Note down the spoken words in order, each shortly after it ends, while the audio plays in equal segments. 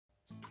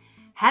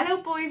Hello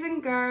boys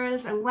and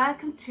girls, and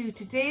welcome to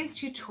today's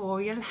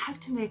tutorial on how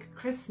to make a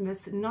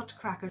Christmas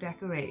nutcracker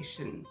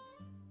decoration.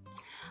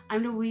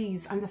 I'm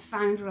Louise, I'm the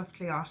founder of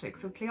Clayotic.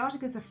 So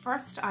Clayotic is the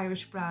first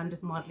Irish brand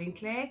of modelling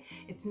clay.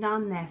 It's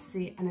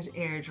non-messy and it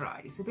air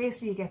dries. So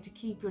basically you get to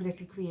keep your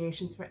little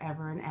creations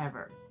forever and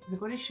ever. So I'm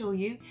going to show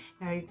you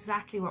now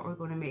exactly what we're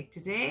going to make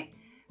today.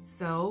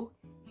 So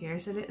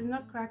here's a little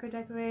nutcracker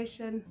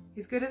decoration.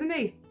 He's good, isn't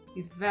he?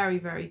 He's very,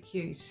 very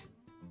cute.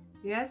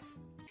 Yes?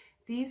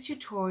 These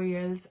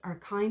tutorials are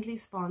kindly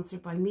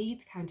sponsored by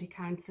Meath County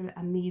Council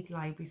and Meath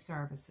Library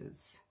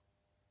Services.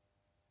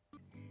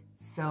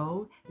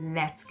 So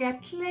let's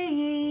get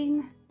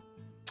playing.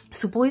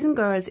 So boys and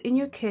girls, in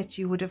your kit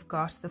you would have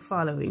got the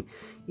following.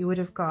 You would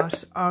have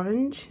got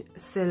orange,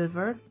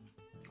 silver,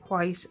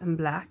 white and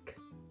black.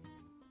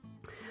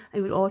 And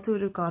you would also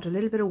have got a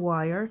little bit of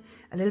wire,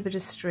 a little bit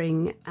of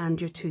string and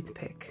your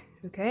toothpick.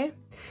 Okay,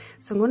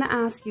 so I'm going to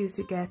ask you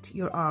to get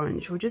your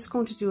orange. We're just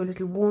going to do a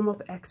little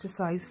warm-up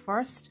exercise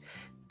first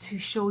to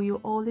show you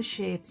all the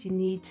shapes you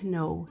need to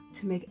know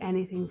to make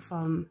anything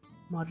from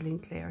modelling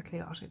clay or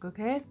Clayotic,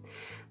 okay?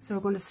 So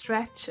we're going to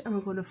stretch and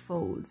we're going to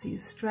fold. So you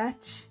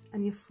stretch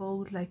and you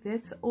fold like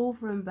this,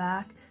 over and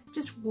back,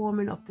 just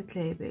warming up the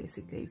clay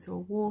basically. So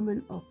we're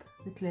warming up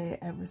the clay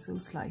ever so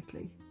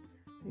slightly,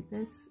 like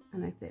this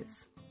and like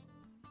this.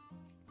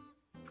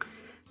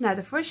 Now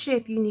the first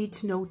shape you need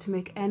to know to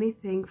make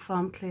anything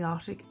from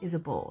Clayotic is a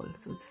ball.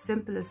 So it's the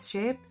simplest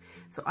shape.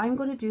 So I'm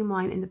going to do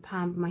mine in the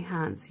palm of my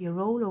hand. So you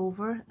roll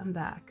over and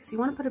back. So you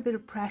want to put a bit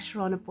of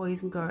pressure on it,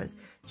 boys and girls,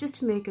 just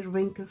to make it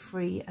wrinkle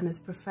free and as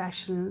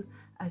professional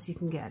as you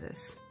can get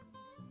it.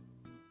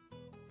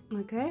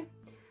 Okay,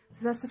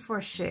 so that's the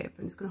first shape.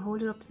 I'm just going to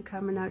hold it up to the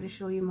camera now to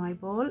show you my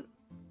ball.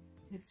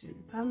 It's in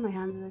the palm of my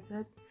hand, as I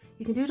said.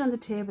 You can do it on the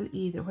table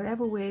either,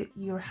 whatever way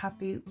you're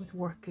happy with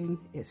working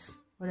it.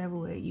 Whatever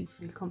way you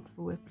feel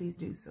comfortable with, please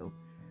do so.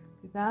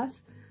 Like that.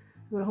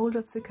 I'm going to hold it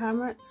up to the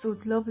camera so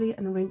it's lovely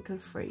and wrinkle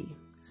free.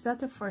 So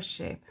that's our first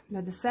shape.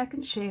 Now the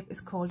second shape is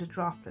called a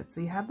droplet.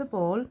 So you have the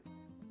ball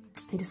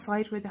and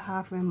decide where the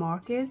halfway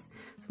mark is.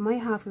 So my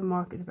halfway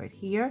mark is about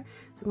here.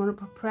 So I'm going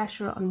to put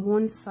pressure on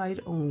one side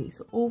only.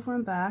 So over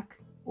and back,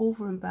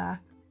 over and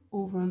back,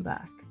 over and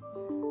back.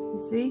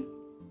 You see?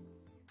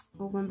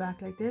 Over and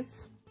back like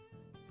this.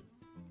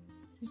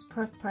 Just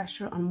put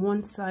pressure on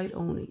one side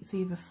only. So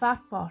you have a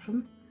fat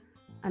bottom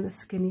and a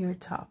skinnier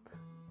top.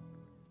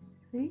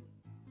 See?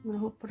 I'm going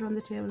to put it on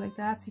the table like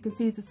that. So you can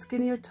see it's a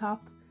skinnier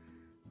top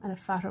and a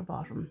fatter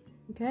bottom.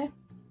 Okay?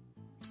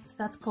 So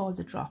that's called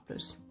the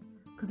droplet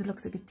because it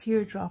looks like a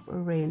teardrop or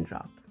a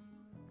raindrop.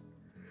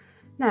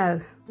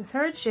 Now, the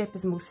third shape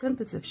is the most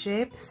simplest of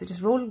shape. So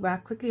just roll it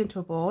back quickly into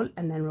a ball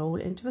and then roll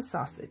into a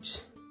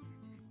sausage.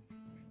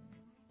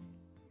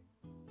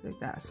 Like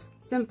that.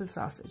 Simple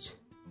sausage.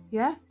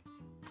 Yeah?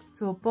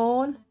 So a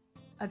ball,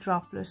 a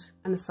droplet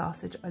and a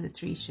sausage are the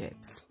three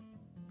shapes.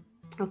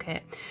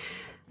 Okay,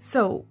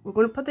 so we're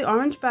going to put the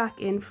orange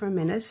back in for a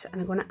minute and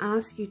I'm going to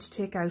ask you to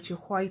take out your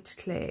white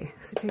clay.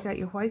 So take out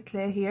your white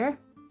clay here.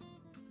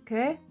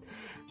 Okay,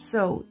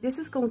 so this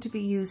is going to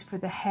be used for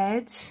the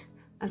head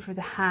and for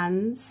the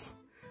hands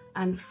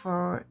and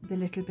for the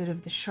little bit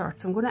of the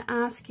shirt. So I'm going to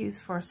ask you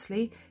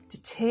firstly to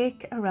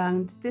take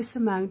around this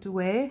amount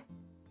away.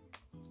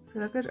 So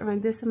look at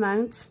around this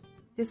amount.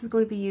 This is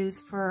going to be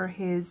used for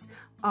his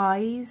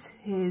eyes,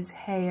 his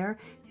hair,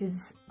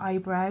 his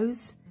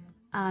eyebrows,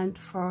 and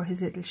for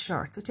his little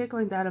shirt. So take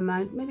around that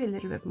amount, maybe a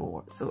little bit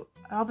more. So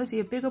obviously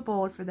a bigger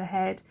ball for the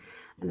head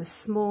and a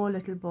small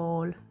little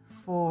ball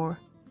for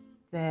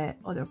the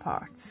other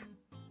parts.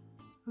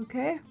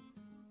 Okay?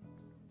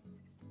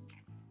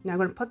 Now I'm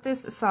going to put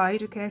this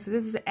aside, okay? So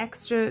this is the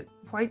extra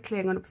white clay.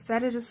 I'm going to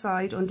set it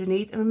aside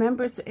underneath. And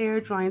remember, it's air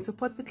drying, so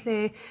put the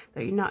clay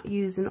that you're not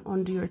using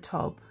under your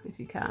tub if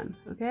you can,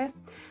 okay?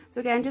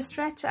 So again, just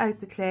stretch out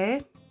the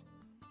clay.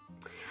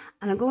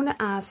 And I'm going to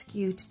ask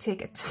you to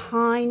take a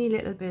tiny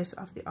little bit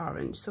of the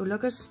orange. So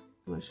look at,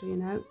 I'm going to show you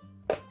now.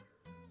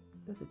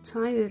 There's a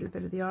tiny little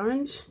bit of the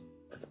orange.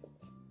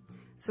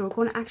 So we're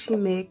going to actually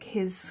make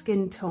his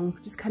skin tone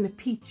just kind of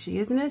peachy,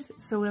 isn't it?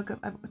 So look, I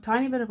have a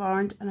tiny bit of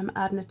orange and I'm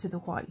adding it to the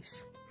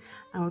white.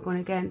 And we're going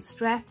to again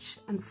stretch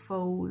and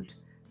fold,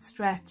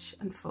 stretch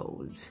and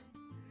fold.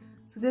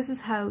 So this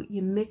is how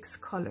you mix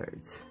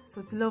colours.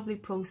 So it's a lovely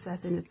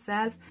process in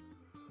itself.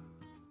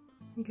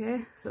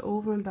 Okay, so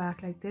over and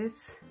back like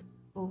this,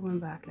 over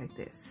and back like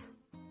this.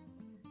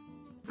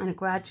 And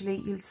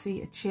gradually you'll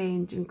see a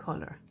change in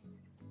colour.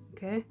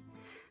 Okay.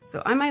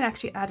 So I might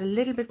actually add a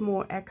little bit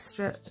more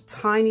extra, a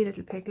tiny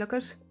little pick, look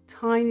at,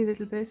 tiny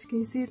little bit. Can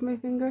you see it with my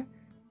finger?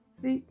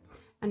 See?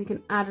 And you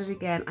can add it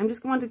again. I'm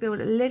just going to go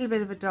with a little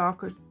bit of a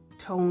darker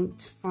tone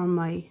for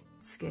my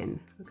skin.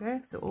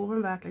 Okay, so over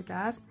and back like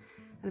that.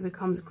 And it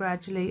becomes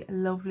gradually a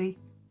lovely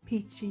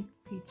peachy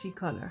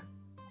colour.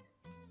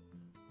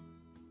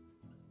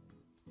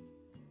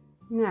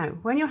 Now,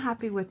 when you're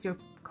happy with your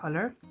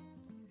colour,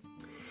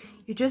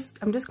 I'm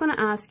just going to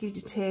ask you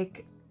to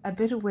take a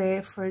bit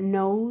away for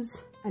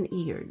nose and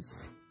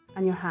ears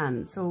and your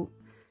hands. So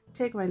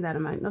take around that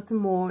amount, nothing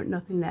more,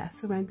 nothing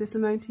less, around this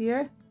amount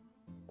here.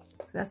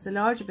 So that's the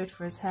larger bit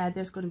for his head.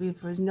 There's going to be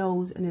for his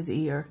nose and his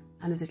ear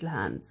and his little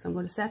hands. So I'm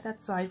going to set that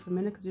aside for a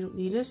minute because we don't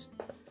need it.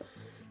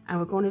 And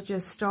we're going to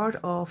just start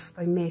off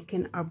by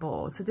making our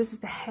ball. So this is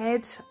the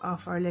head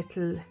of our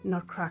little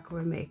nutcracker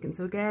we're making.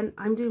 So again,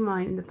 I'm doing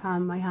mine in the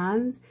palm of my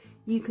hand.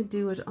 You can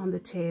do it on the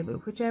table,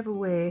 whichever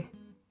way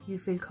you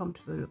feel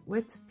comfortable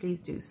with,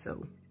 please do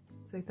so.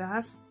 It's like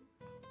that.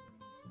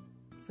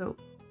 So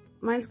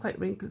mine's quite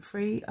wrinkle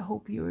free. I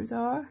hope yours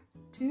are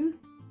too.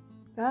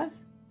 That,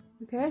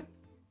 okay.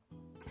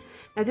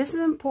 Now this is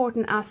an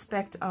important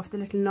aspect of the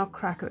little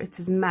nutcracker, it's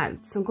his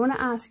mouth. So I'm going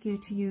to ask you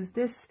to use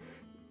this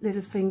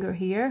little finger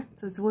here,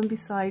 so it's the one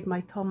beside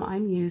my thumb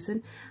I'm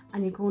using,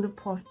 and you're going to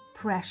put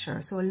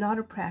pressure, so a lot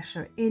of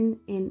pressure in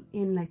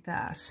like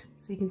that.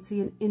 So you can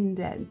see an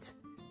indent.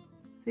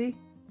 See?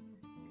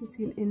 You can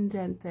see an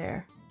indent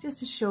there, just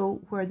to show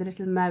where the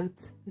little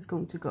mouth is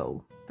going to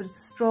go. But it's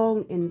a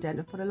strong indent,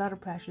 I've put a lot of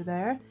pressure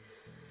there.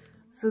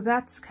 So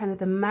that's kind of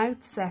the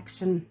mouth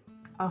section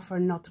of our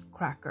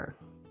nutcracker.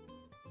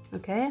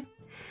 Okay,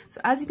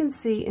 so as you can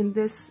see in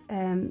this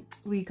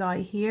wee guy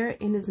here,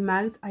 in his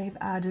mouth I have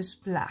added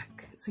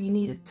black. So you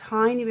need a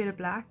tiny bit of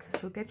black,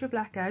 so get your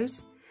black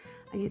out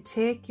and you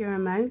take your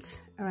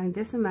amount, around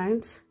this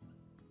amount,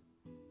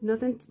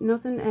 nothing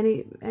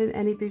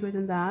any bigger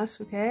than that,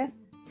 okay?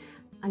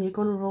 And you're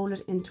going to roll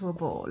it into a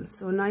ball,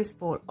 so a nice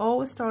ball.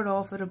 Always start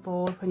off with a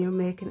ball when you're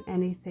making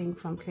anything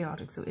from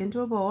Clayotic, so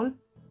into a ball.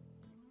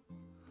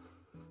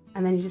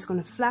 And then you're just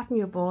going to flatten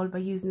your ball by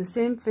using the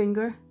same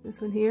finger,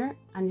 this one here,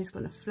 and you're just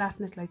going to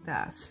flatten it like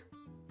that. So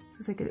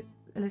it's like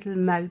a little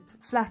mouth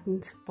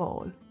flattened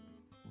ball.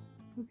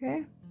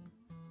 Okay?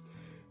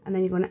 And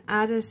then you're going to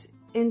add it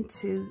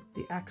into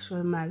the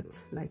actual mouth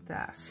like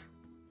that.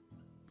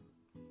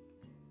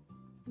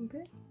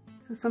 Okay?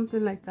 So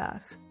something like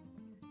that.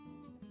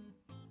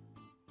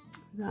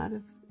 That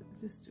is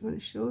just want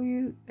to show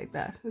you like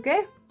that.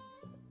 Okay?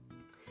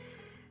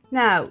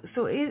 Now,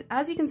 so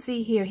as you can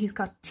see here, he's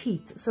got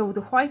teeth. So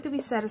the white that we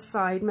set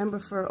aside, remember,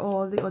 for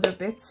all the other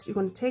bits, you're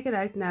going to take it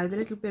out now, the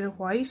little bit of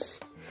white,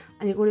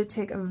 and you're going to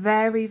take a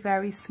very,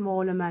 very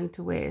small amount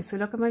away. So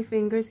look at my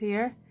fingers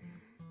here,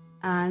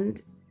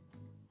 and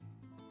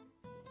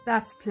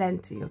that's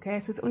plenty,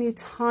 okay? So it's only a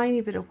tiny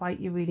bit of white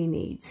you really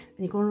need. And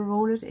you're going to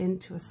roll it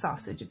into a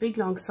sausage, a big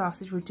long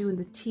sausage. We're doing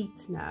the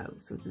teeth now.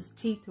 So it's his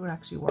teeth we're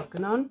actually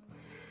working on.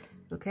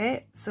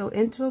 Okay, so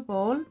into a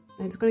bowl.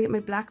 I'm just going to get my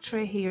black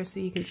tray here so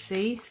you can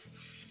see.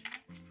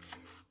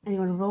 And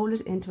you're going to roll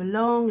it into a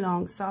long,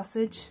 long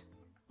sausage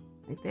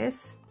like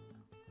this.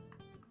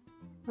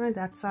 Around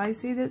that size.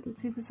 See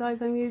the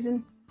size I'm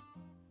using?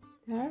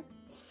 There.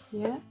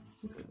 Yeah.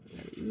 Just going to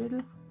get it in the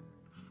middle.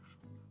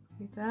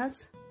 Like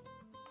that.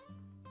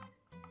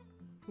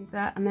 Like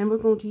that. And then we're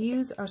going to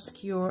use our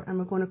skewer and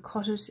we're going to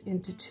cut it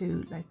into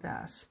two like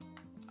that.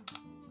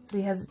 So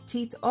he has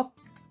teeth up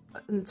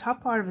in the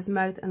top part of his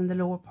mouth and the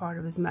lower part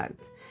of his mouth.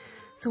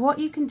 So what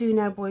you can do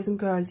now, boys and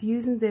girls,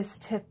 using this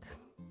tip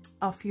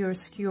of your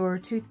skewer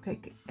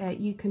toothpick,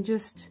 you can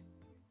just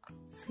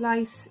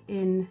slice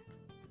in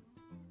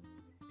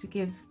to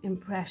give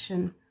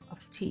impression of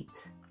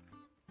teeth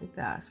like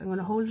that. I'm going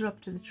to hold it up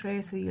to the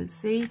tray so you'll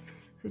see.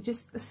 So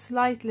just a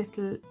slight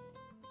little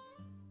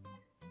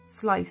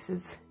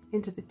slices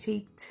into the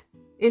teeth,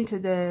 into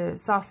the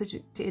sausage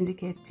to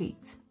indicate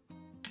teeth.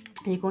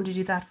 And you're going to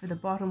do that for the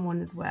bottom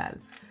one as well.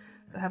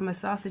 So I have my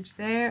sausage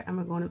there and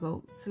we're going to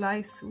go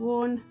slice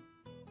 1,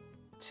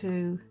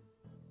 2,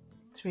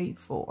 3,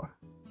 4,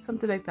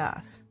 something like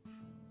that.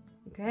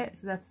 Okay,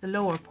 so that's the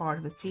lower part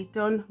of his teeth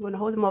done. I'm going to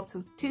hold them up,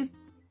 so two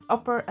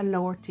upper and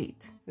lower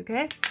teeth.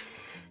 Okay,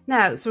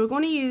 now so we're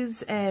going to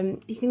use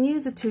you can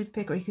use a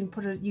toothpick or you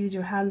can use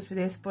your hands for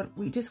this, but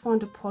we just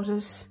want to put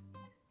it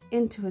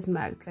into his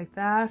mouth like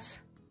that,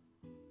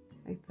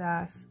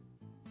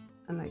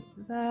 and like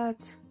that.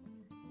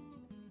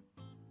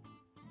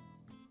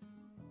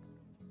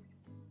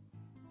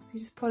 You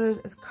just put it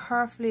as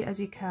carefully as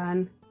you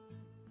can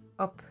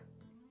up.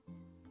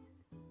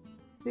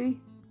 See?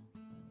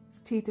 His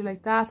teeth are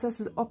like that. So that's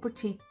his upper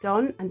teeth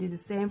done, and do the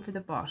same for the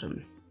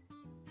bottom.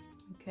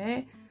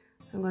 Okay,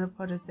 so I'm going to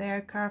put it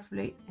there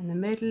carefully in the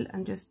middle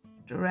and just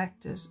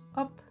direct it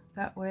up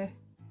that way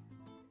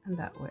and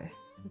that way.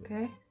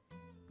 Okay,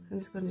 so I'm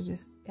just going to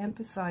just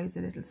emphasize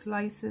the little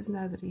slices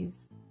now that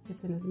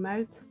it's in his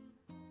mouth,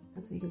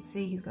 and so you can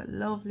see he's got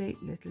lovely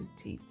little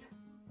teeth.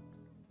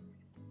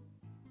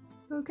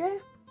 Okay,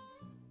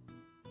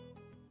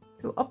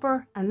 so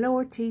upper and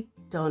lower teeth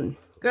done.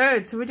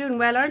 Good, so we're doing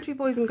well, aren't we,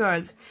 boys and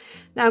girls?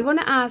 Now I'm going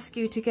to ask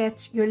you to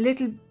get your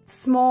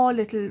small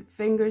little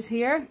fingers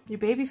here, your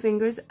baby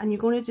fingers, and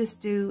you're going to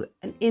just do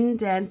an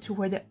indent to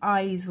where the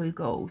eyes will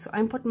go. So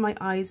I'm putting my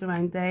eyes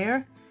around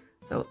there.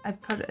 So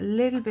I've put a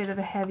little bit of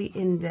a heavy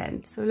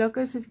indent. So look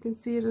at it, if you can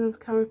see it, I don't know if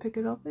the camera pick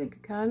it up, I think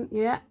it can.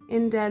 Yeah,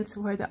 indents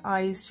where the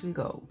eyes should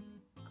go.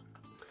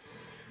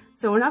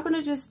 So we're not going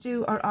to just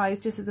do our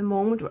eyes just at the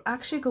moment. We're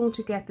actually going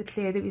to get the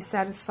clay that we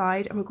set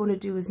aside and we're going to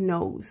do his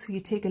nose. So you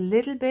take a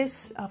little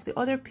bit of the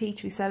other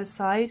peach we set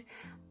aside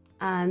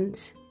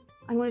and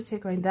I'm going to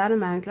take around that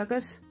amount, look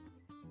at,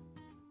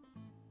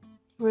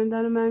 around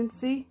that amount,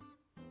 see?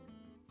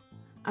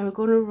 And we're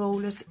going to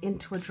roll it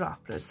into a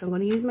droplet. So I'm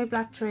going to use my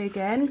black tray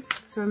again.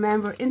 So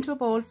remember, into a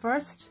ball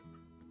first,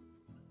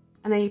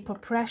 and then you put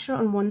pressure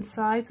on one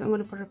side. So I'm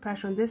going to put a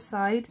pressure on this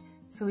side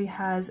so he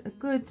has a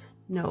good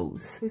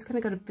nose. He's kind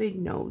of got a big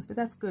nose, but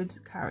that's good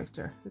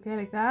character. Okay,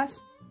 like that.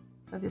 So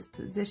I've just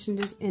positioned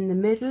it in the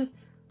middle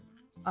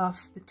of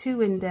the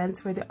two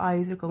indents where the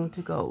eyes are going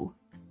to go.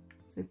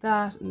 So like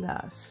that and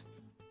that.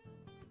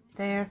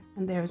 There,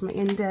 and there's my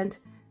indent.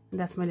 And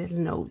that's my little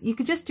nose. You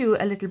could just do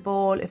a little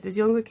ball. If there's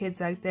younger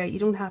kids out there, you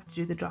don't have to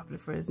do the droplet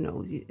for his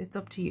nose. It's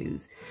up to you.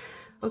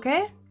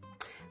 Okay?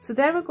 So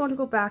then we're going to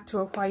go back to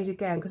our white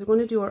again because we're going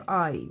to do our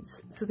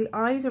eyes. So the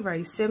eyes are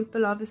very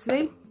simple,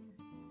 obviously.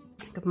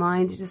 Look at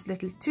mine. They're just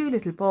two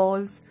little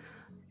balls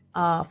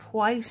of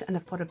white, and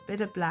I've put a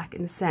bit of black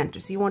in the center.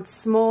 So you want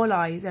small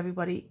eyes,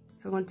 everybody.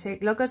 So I'm going to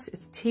take, look at,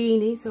 it's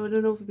teeny, so I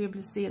don't know if you'll be able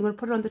to see. I'm going to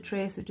put it on the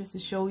tray so just to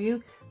show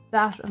you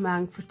that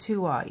amount for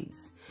 2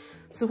 eyes.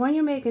 So when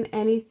you're making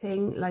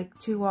anything like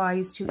 2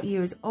 eyes, 2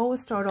 ears,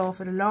 always start off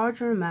with a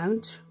larger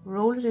amount,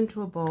 roll it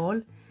into a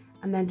ball,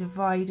 and then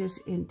divide it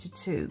into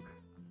 2.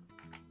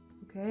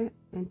 Okay,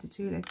 into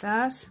 2 like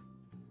that.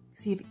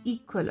 So you have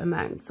equal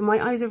amounts. So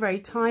my eyes are very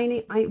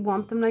tiny. I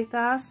want them like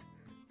that.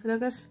 So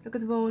look at the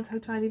balls, how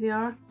tiny they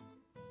are.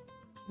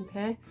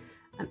 Okay,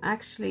 and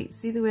actually,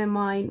 see the way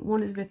mine,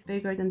 one is a bit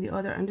bigger than the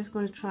other. I'm just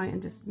going to try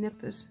and just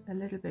nip it a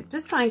little bit.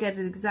 Just try and get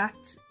it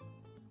exact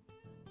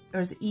or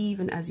as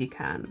even as you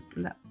can.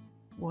 And that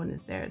one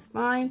is there is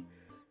fine,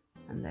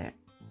 and there.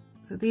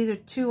 So these are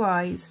 2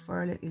 eyes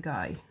for a little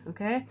guy.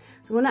 Okay,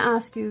 so I'm going to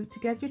ask you to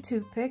get your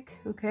toothpick,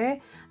 okay,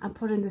 and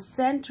put in the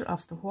center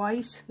of the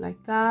white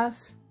like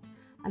that,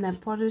 and then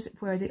put it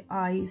where the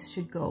eyes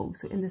should go.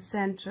 So in the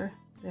center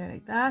there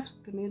like that.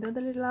 Give me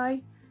another little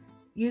eye.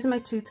 Using my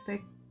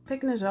toothpick,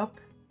 picking it up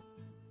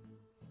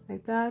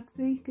like that.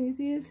 See, can you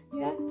see it?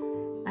 Yeah.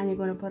 And you're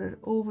going to put it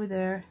over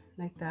there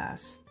like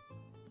that.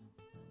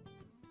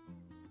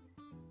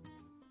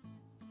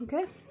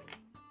 Okay,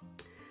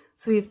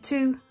 so we have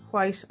 2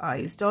 white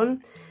eyes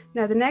done.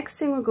 Now the next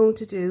thing we're going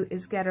to do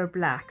is get our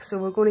black. So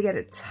we're going to get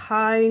a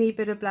tiny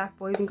bit of black,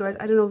 boys and girls.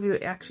 I don't know if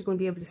you're actually going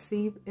to be able to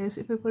see it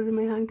if I put it in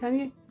my hand, can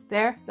you?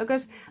 There, look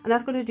at it. And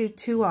that's going to do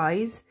 2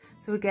 eyes.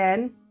 So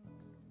again,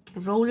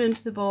 roll it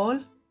into the ball.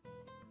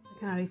 I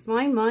can already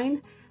find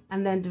mine.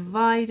 And then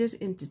divide it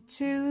into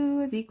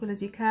 2 as equal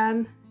as you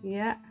can.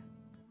 Yeah.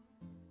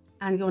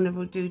 And you're going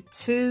to do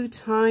 2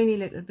 tiny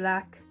little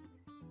black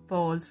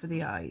balls for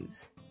the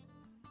eyes.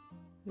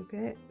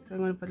 Okay, so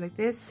I'm going to put like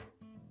this,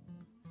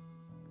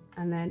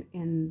 and then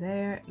in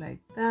there like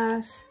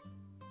that,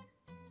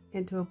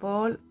 into a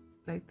ball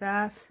like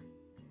that.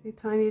 See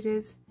how tiny it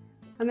is,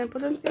 and then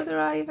put it on the other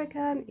eye if I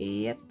can.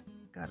 Yep,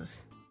 got it,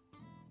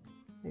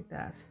 like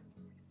that.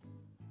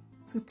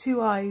 So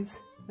 2 eyes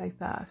like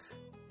that.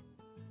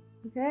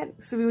 Okay,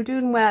 so we were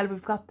doing well.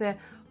 We've got the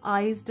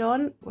eyes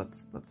done.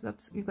 Whoops, whoops,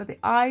 whoops. We've got the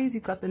eyes,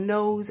 you've got the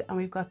nose, and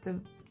we've got the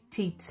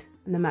teeth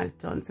and the mouth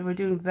done. So we're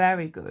doing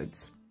very good.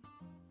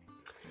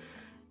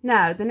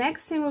 Now, the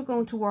next thing we're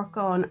going to work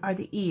on are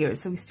the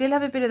ears. So we still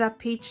have a bit of that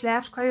peach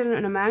left, quite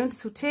an amount.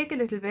 So take a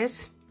little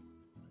bit.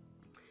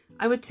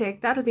 I would take,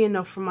 that'll be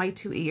enough for my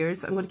 2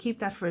 ears. I'm going to keep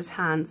that for his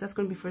hands. That's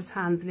going to be for his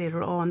hands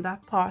later on,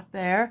 that part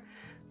there.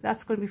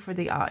 That's going to be for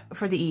the eye,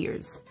 for the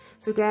ears.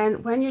 So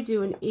again, when you're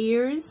doing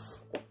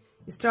ears,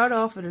 you start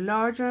off with a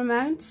larger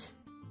amount.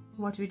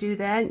 What do we do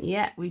then?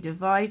 Yeah, we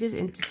divide it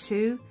into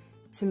 2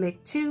 to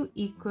make 2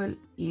 equal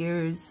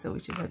ears. So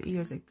we should have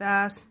ears like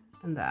that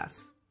and that.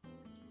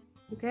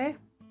 Okay,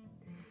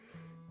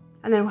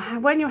 and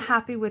then when you're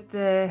happy with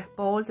the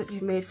balls that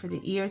you've made for the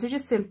ears, they're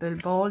just simple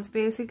balls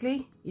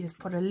basically. You just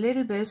put a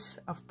little bit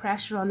of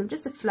pressure on them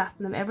just to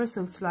flatten them ever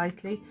so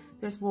slightly.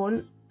 There's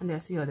one and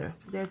there's the other.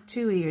 So there are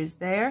 2 ears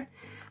there,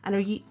 and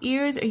our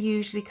ears are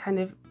usually kind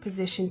of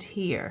positioned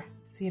here.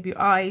 So you have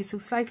your eyes, so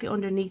slightly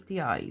underneath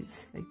the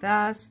eyes, like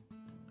that,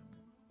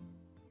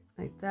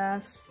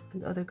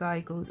 and the other guy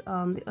goes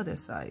on the other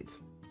side,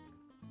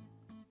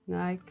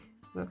 like.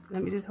 Whoops,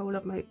 let me just hold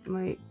up my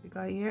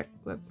guy here.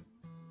 Whoops,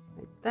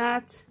 like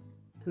that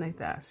and like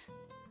that. So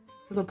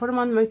I'm gonna put him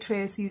on my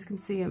tray so you can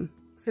see him.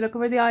 So look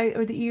where the eye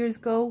or the ears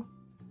go.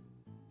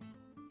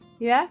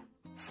 Yeah,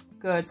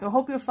 good. So I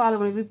hope you're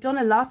following. We've done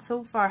a lot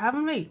so far,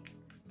 haven't we?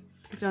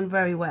 We've done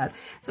very well.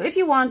 So if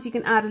you want, you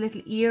can add a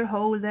little ear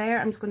hole there.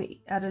 I'm just going to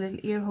add a little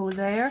ear hole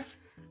there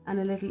and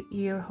a little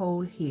ear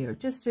hole here,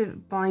 just to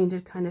bind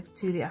it kind of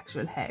to the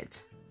actual head.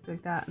 So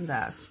like that and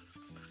that.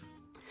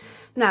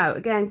 Now,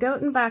 again,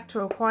 going back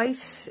to our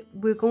white,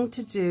 we're going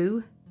to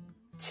do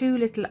 2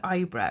 little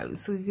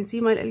eyebrows. So you can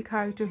see my little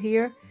character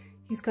here.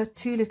 He's got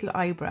 2 little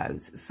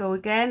eyebrows. So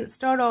again,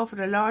 start off with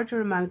a larger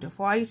amount of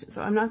white.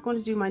 So I'm not going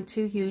to do mine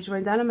too huge,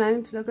 around that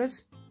amount, look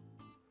at.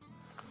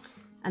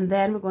 And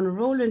then we're going to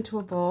roll into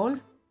a ball. I'm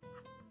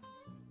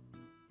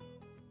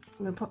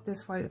going to put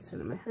this white up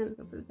still in my hand,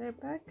 a bit there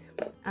back.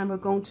 And we're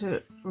going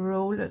to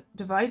roll it,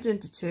 divide it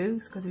into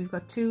 2, because we've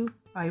got 2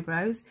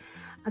 eyebrows.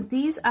 And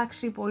these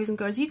actually, boys and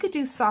girls, you could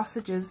do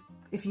sausages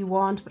if you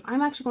want, but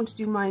I'm actually going to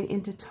do mine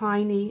into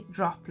tiny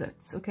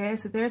droplets, okay?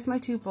 So there's my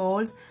 2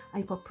 balls,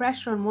 and you put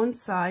pressure on one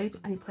side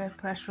and you put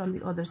pressure on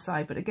the other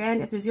side. But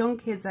again, if there's young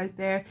kids out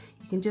there,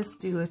 you can just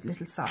do it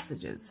little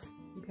sausages,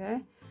 okay?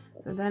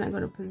 So then I'm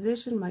going to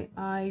position my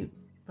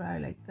eyebrow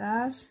like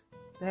that,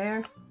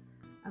 there,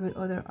 and my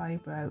other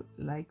eyebrow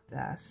like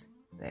that,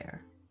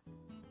 there.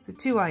 So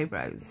 2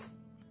 eyebrows.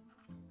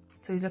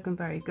 So he's looking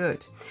very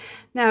good.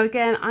 Now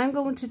again, I'm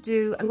going to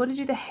do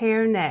the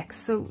hair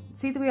next. So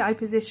see the way I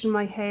position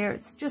my hair?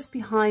 It's just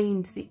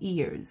behind the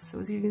ears. So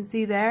as you can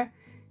see there,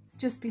 it's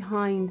just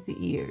behind the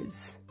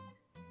ears.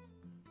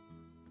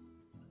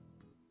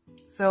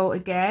 So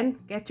again,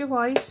 get your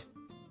white,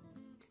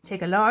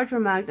 take a larger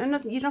amount.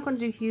 You're not going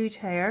to do huge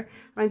hair,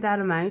 around that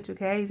amount,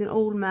 okay? He's an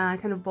old man,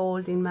 kind of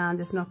balding man,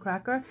 this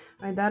Nutcracker,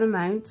 around that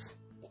amount.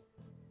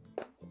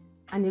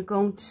 And you're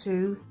going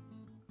to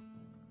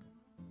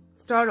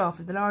start off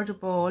with the larger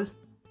ball,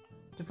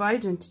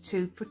 divide it into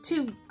 2 for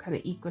 2 kind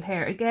of equal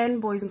hair. Again,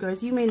 boys and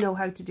girls, you may know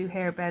how to do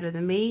hair better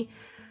than me.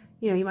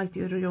 You know, you might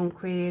do it in your own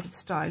creative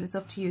style. It's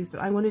up to you,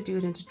 but I'm going to do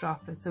it into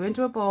droplets. So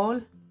into a ball,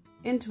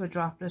 into a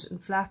droplet,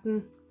 and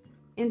flatten,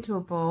 into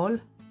a ball,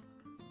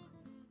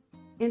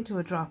 into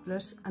a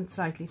droplet, and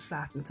slightly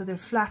flatten. So they're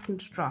flattened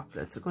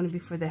droplets. Are going to be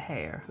for the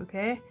hair,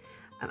 okay?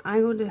 And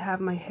I'm going to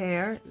have my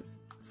hair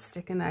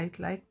sticking out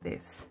like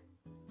this.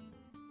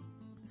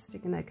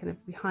 Sticking out kind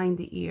of behind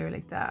the ear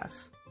like that,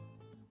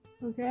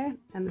 okay?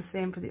 And the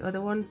same for the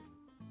other one,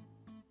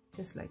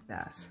 just like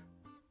that.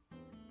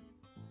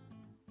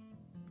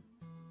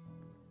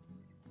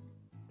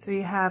 So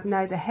you have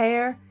now the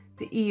hair,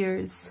 the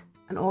ears,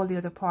 and all the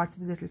other parts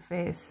of his little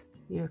face.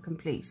 You're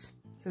complete.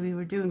 So we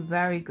were doing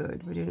very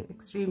good. We're doing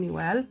extremely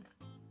well.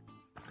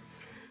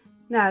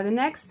 Now the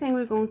next thing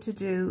we're going to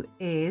do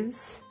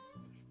is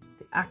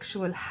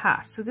actual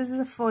hat. So this is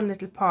a fun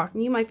little part,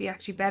 and you might be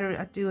actually better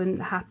at doing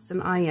hats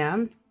than I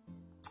am.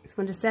 So I'm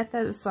going to set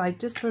that aside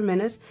just for a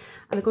minute,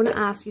 and I'm going to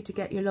ask you to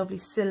get your lovely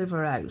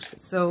silver out.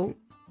 So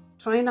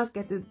try not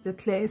to get the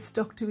clay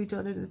stuck to each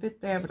other. There's a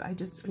bit there, but I'm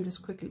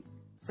just quickly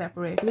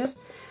separating it.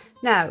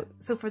 Now,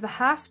 so for the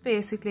hat,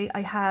 basically,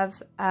 I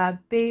have a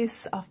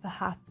base of the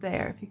hat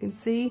there. If you can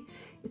see,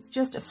 it's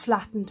just a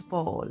flattened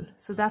ball.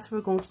 So that's what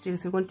we're going to do.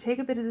 So we're going to take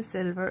a bit of the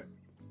silver,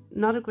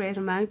 not a great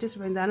amount, just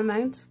around that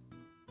amount.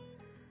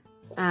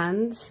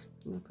 And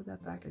I'm going to put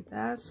that back like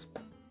that.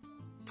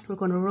 We're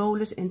going to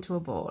roll it into a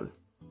ball.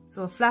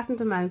 So a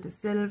flattened amount of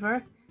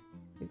silver,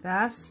 like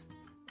that.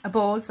 A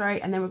ball,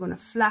 sorry, and then we're going to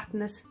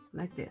flatten it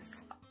like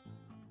this.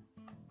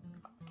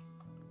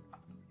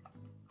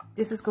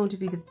 This is going to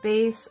be the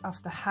base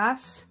of the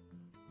hat.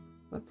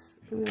 Whoops,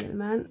 come here, little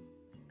man.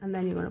 And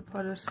then you're going to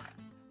put it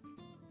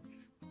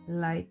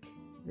like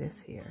this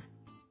here.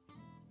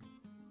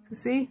 So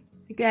see,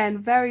 again,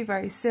 very,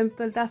 very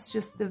simple. That's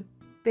just the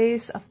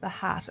base of the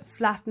hat, a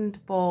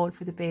flattened ball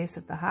for the base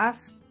of the hat.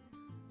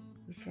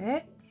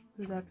 Okay,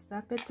 so that's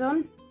that bit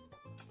done.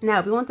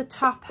 Now we want the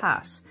top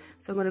hat.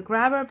 So I'm going to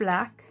grab our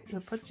black. I'm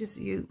going to put just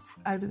you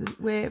out of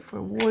the way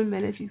for 1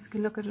 minute. You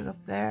can look at it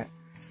up there.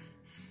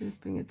 Just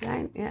bring it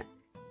down, yeah,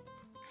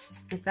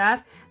 like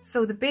that.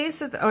 So the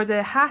base of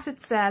the hat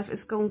itself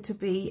is going to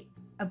be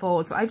a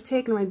ball. So I've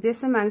taken around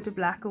this amount of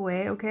black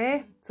away,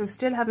 okay? So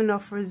still have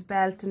enough for his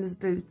belt and his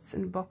boots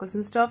and buckles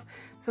and stuff.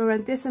 So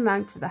around this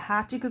amount for the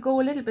hat. You could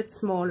go a little bit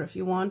smaller if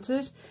you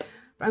wanted,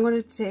 but I'm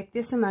going to take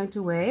this amount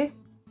away,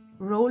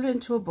 roll it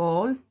into a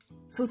ball.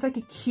 So it's like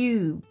a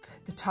cube,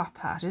 the top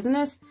hat, isn't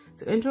it?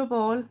 So into a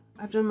ball,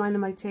 I've done mine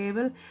on my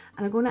table, and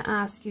I'm going to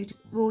ask you to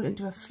roll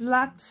into a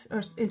flat,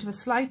 or into a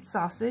slight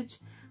sausage,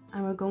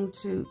 and we're going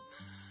to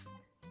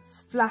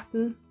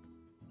flatten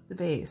the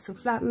base. So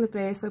flatten the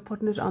base by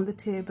putting it on the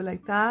table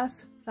like that.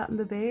 Flatten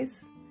the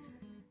base.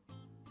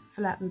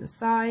 Flatten the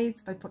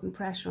sides by putting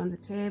pressure on the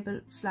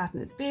table.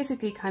 Flatten. It's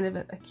basically kind of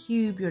a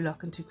cube you're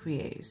looking to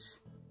create,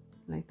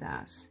 like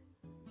that.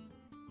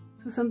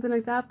 So something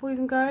like that, boys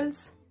and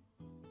girls.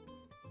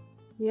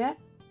 Yeah.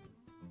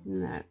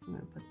 Now I'm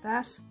going to put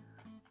that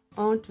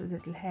onto his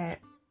little head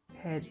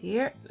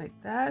here, like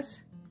that.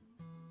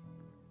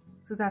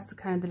 So that's the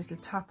kind of the little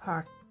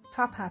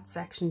top hat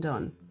section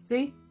done.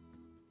 See?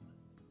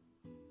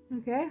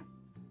 Okay.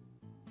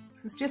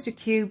 So it's just a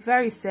cube,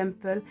 very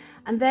simple.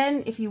 And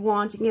then if you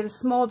want, you can get a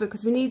small bit,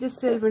 because we need the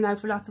silver now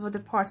for lots of other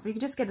parts, but you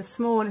can just get a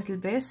small little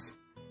bit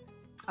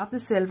of the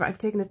silver. I've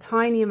taken a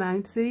tiny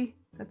amount, see?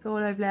 That's all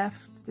I've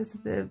left. This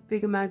is the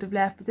big amount I've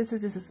left, but this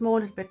is just a small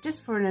little bit,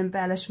 just for an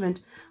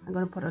embellishment. I'm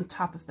going to put on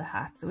top of the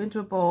hat. So into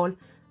a ball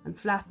and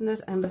flatten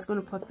it. I'm just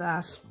going to put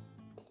that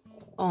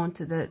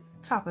onto the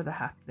top of the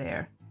hat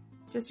there,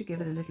 just to give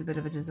it a little bit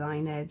of a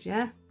design edge,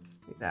 yeah?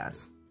 Like that.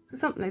 So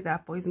something like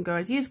that, boys and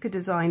girls. You could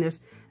design it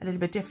a little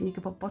bit different. You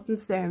could put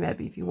buttons there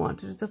maybe if you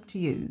wanted. It's up to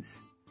you.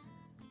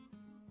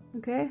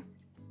 Okay?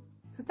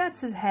 So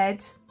that's his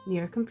head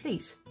near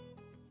complete.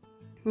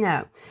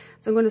 Now,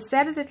 so I'm going to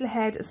set his little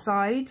head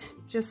aside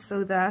just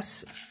so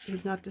that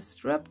he's not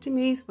disrupting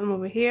me. So I'm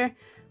over here,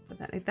 put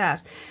that like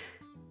that.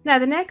 Now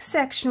the next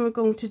section we're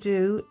going to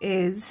do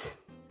is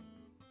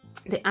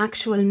the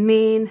actual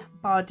main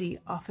body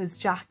of his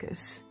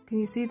jacket. Can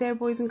you see there,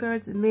 boys and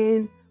girls, the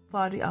main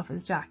body of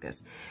his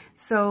jacket?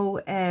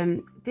 So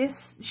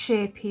this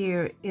shape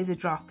here is a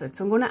droplet.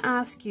 So I'm going to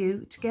ask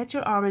you to get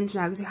your orange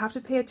now, because you have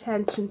to pay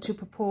attention to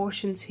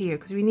proportions here,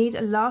 because we need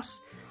a lot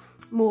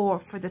more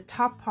for the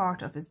top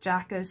part of his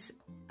jacket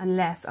and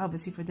less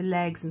obviously for the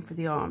legs and for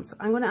the arms. So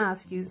I'm going to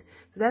ask you, so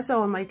that's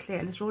all my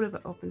clay. Let's roll it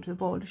up into the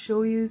bowl to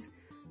show you.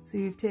 So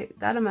you take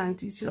that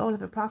amount, you should all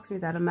have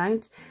approximately that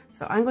amount.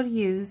 So I'm going to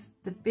use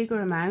the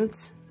bigger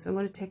amount. So I'm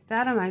going to take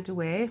that amount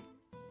away.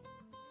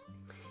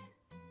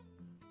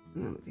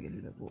 I'm going to take a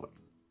little bit more.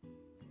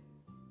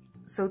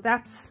 So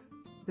that's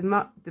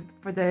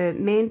for the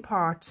main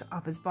part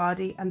of his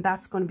body, and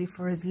that's going to be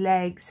for his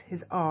legs,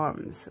 his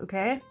arms,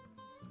 okay?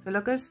 So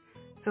look at,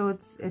 so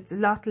it's a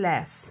lot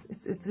less.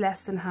 It's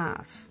less than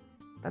half.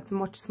 That's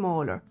much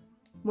smaller,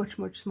 much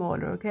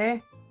smaller,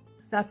 okay?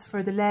 That's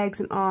for the legs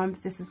and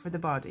arms, this is for the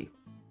body.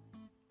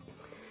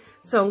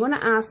 So I'm going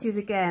to ask you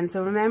again,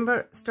 so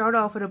remember, start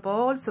off with a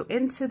ball. So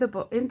into the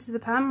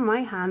palm of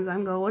my hands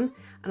I'm going,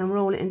 and I'm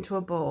rolling into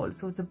a ball.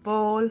 So it's a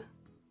ball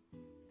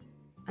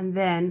and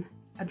then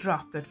a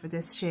droplet for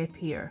this shape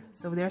here.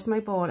 So there's my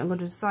ball. I'm going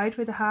to decide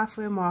where the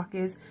halfway mark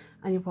is,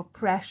 and you put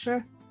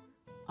pressure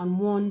on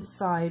one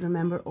side,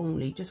 remember,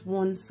 only, just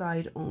one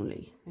side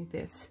only, like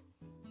this.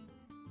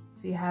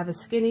 So you have a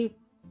skinny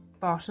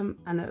bottom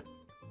and a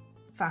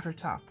fatter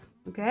top,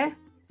 okay?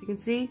 So you can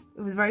see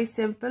it was very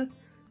simple,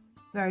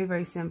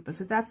 very simple.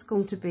 So that's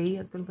going to be,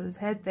 it's going to put his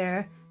head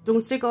there.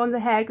 Don't stick on the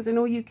head, because I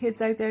know you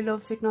kids out there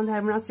love sticking on the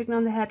head. We're not sticking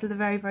on the head till the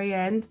very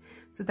end.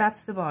 So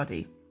that's the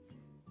body.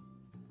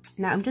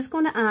 Now I'm just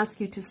going to ask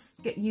you to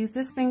use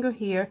this finger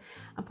here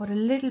and put a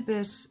little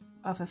bit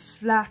of a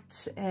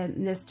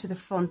flatness to the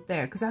front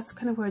there, because that's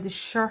kind of where the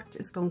shirt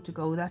is going to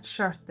go, that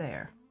shirt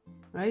there,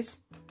 right?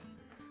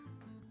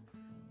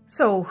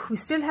 So we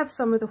still have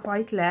some of the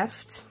white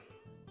left.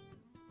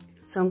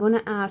 So I'm going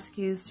to ask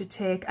you to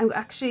take, and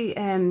actually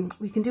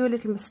we can do a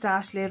little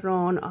moustache later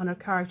on our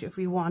character if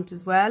we want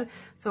as well.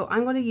 So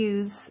I'm going to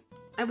use,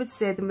 I would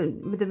say the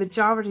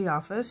majority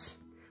of it,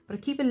 but I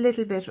keep a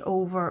little bit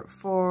over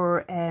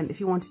for if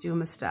you want to do a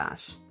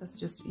moustache. That's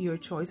just your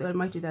choice. I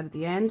might do that at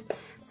the end.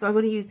 So I'm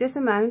going to use this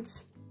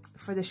amount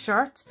for the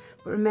shirt,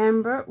 but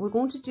remember, we're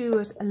going to do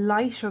it a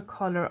lighter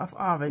color of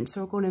orange.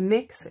 So we're going to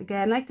mix,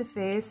 again like the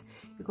face,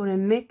 you're going to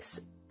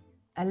mix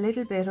a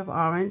little bit of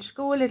orange,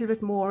 go a little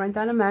bit more in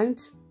that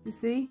amount, you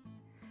see,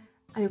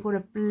 and you're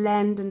going to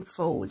blend and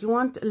fold. You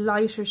want a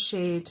lighter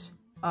shade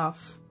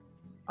of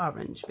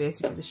orange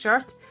basically for the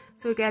shirt.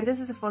 So again, this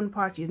is the fun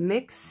part, you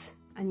mix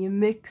and you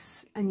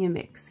mix and you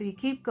mix. So you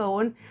keep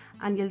going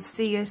and you'll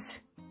see it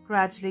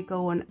gradually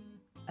going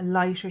a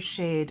lighter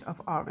shade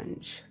of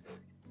orange.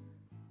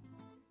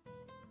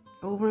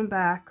 Over and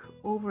back,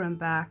 over and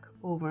back,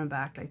 over and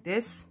back like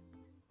this.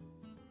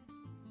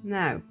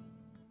 Now,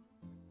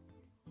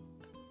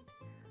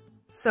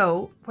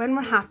 so when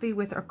we're happy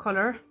with our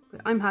colour,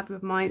 I'm happy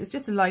with mine, it's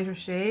just a lighter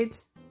shade.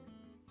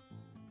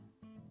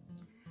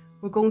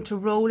 We're going to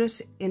roll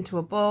it into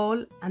a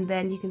ball, and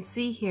then you can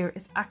see here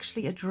it's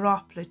actually a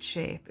droplet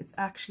shape. It's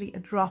actually a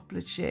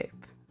droplet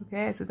shape.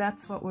 Okay, so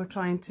that's what we're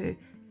trying to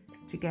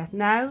get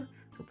now.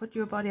 So put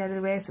your body out of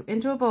the way. So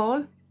into a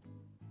ball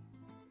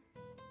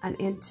and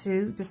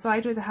into,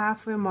 decide where the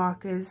halfway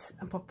mark is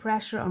and put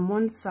pressure on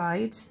one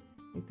side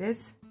like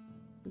this.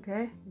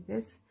 Okay, like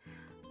this.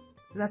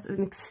 So that's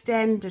an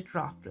extended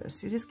droplet.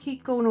 So you just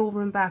keep going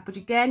over and back. But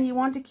again, you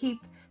want to keep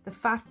the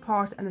fat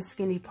part and a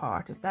skinny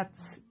part if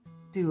that's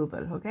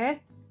doable, okay?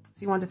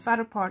 So you want a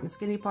fatter part and a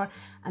skinny part,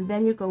 and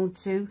then you're going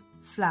to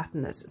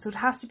flatten it. So it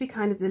has to be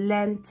kind of the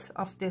length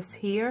of this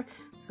here.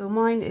 So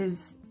mine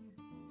is,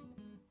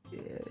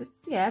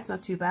 it's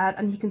not too bad,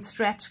 and you can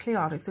stretch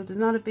Clayotic, so it's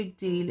not a big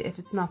deal if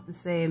it's not the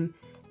same,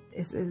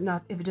 if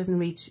it doesn't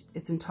reach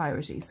its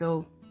entirety.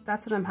 So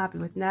that's what I'm happy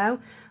with now.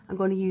 I'm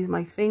going to use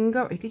my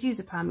finger, or you could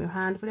use a palm of your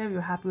hand, whatever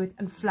you're happy with,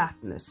 and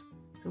flatten it.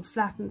 So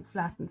flatten,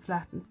 flatten,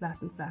 flatten,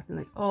 flatten, flatten,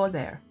 like all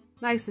there.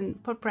 Nice,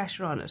 and put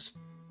pressure on it.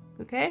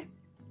 Okay?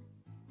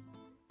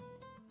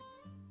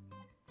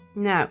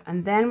 Now,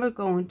 and then we're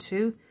going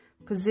to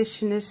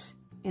position it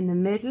in the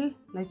middle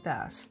like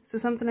that. So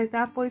something like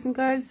that, boys and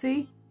girls,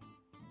 see?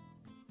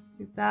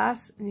 Like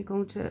that, and you're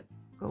going to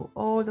go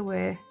all the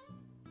way.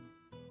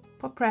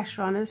 Put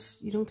pressure on it.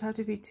 You don't have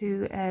to be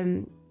too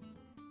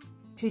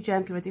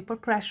gentle with it.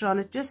 Put pressure on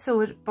it just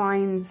so it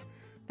binds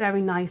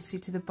very nicely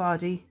to the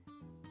body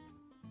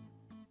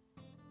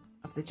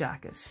of the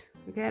jacket.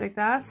 Okay, like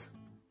that.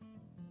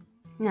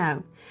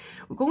 Now,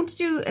 we're going to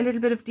do a little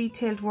bit of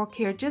detailed work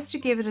here just to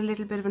give it a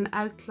little bit of an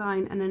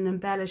outline and an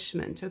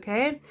embellishment,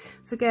 okay?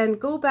 So again,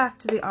 go back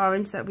to the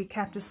orange that we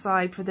kept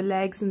aside for the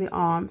legs and the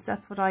arms.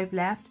 That's what I've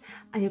left.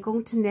 And you're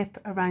going to nip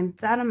around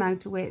that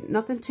amount away,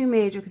 nothing too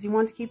major because you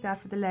want to keep that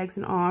for the legs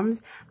and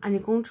arms. And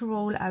you're going to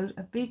roll out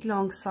a big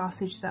long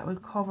sausage that will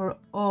cover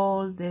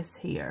all this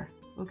here,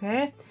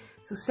 okay?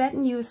 So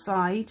setting you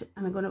aside,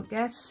 and I'm going to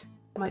get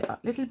my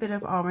little bit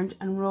of orange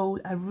and roll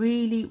a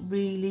really,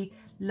 really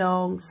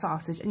long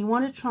sausage, and you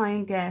want to try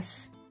and get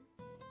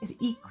it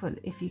equal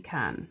if you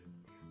can.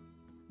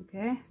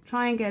 Okay,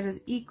 try and get as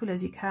equal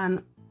as you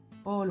can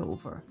all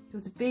over. So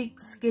it's a big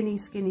skinny,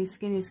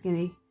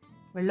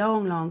 or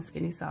long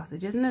skinny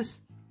sausage, isn't it?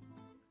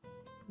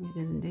 It is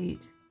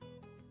indeed.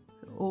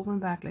 So over and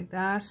back like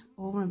that,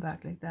 over and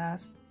back like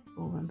that,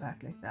 over and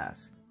back like that.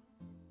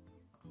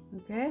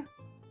 Okay.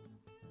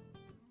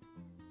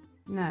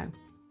 Now,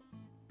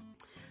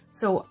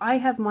 so I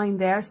have mine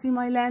there, see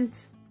my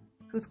length?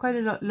 So it's quite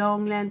a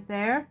long length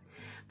there,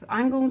 but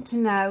I'm going to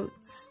now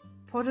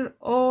put it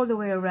all the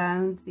way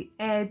around the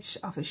edge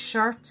of a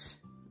shirt.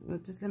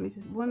 Just let me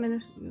just 1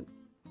 minute,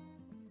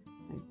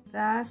 like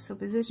that. So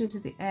position to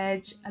the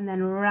edge and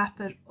then wrap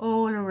it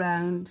all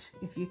around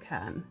if you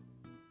can.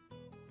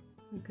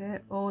 Okay,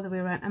 all the way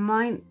around. And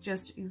mine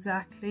just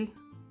exactly,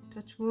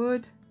 touch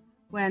wood,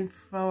 went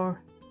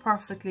for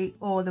perfectly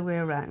all the way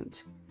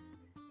around.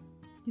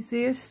 You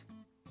see it?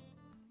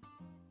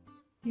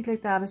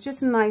 Like that. It's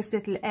just a nice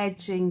little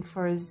edging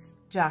for his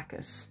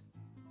jacket,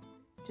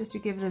 just to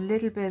give it a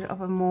little bit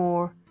of a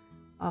more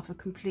of a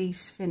complete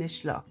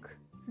finished look.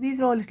 So these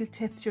are all little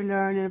tips you're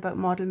learning about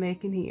model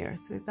making here.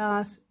 So like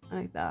that and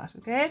like that.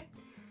 Okay,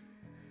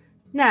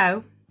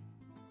 now,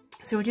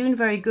 so we're doing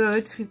very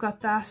good. We've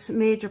got that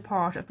major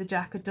part of the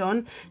jacket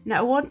done. Now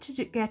I want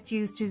to get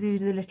used to do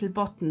the little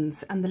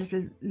buttons and the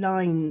little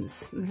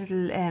lines, the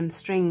little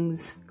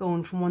strings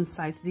going from one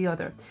side to the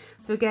other.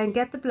 So again,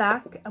 get the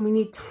black, and we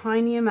need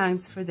tiny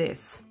amounts for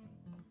this.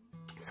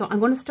 So I'm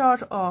going to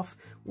start off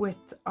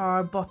with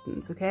our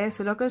buttons, okay?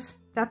 So look at,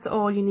 that's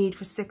all you need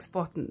for 6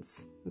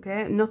 buttons,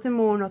 okay? Nothing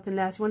more, nothing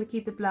less. You want to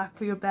keep the black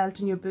for your belt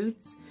and your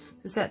boots,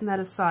 so setting that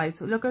aside.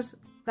 So look at,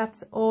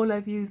 that's all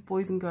I've used,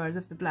 boys and girls,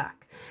 of the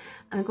black.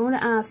 And I'm going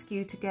to ask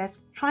you to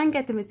try and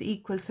get them as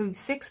equal. So we've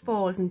 6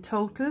 balls in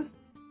total.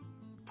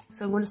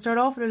 So I'm going to start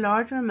off with a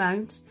larger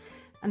amount,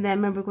 and then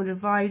remember, we're going to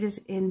divide it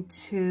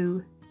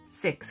into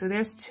 6. So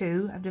there's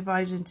 2. I've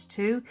divided into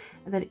 2,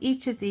 and then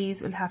each of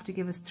these will have to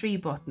give us 3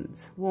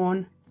 buttons.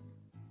 1,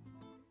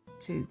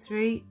 2,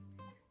 3.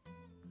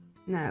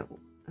 Now,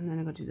 and then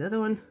I'm going to do the other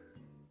one.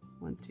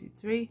 1, 2,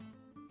 3.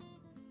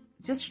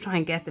 Just to try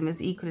and get them as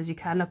equal as you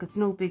can. Look, it's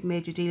no big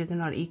major deal if they're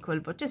not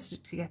equal, but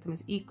just to get them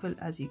as equal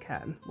as you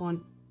can.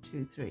 1,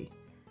 2, 3.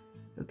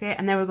 Okay,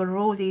 and then we're going to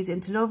roll these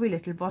into lovely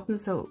little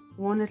buttons. So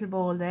 1 little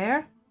ball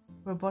there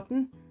for a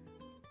button.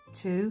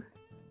 2.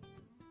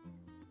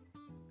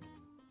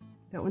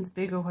 That one's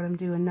bigger, what I'm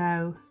doing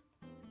now.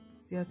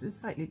 See, it's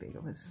slightly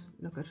bigger, but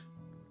look at,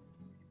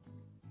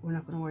 we're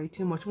not going to worry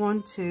too much.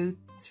 1, 2,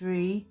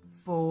 3,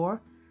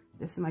 4.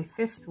 This is my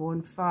 5th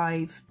one,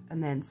 5,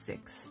 and then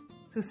 6.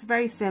 So it's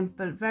very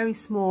simple, very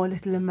small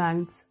little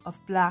amounts of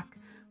black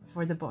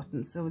for the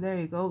buttons. So there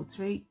you go,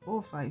 3,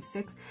 4, 5,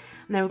 6.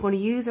 And now we're going to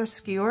use our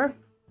skewer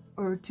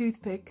or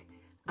toothpick,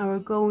 and we're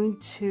going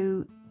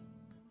to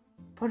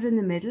put it in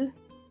the middle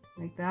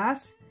like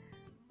that.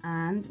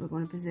 And we're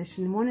going to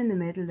position one in the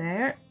middle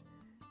there.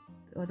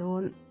 The other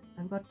one,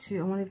 I've got 2.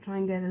 I want to try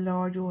and get a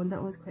larger one.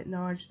 That one's quite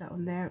large, that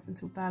one there, and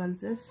so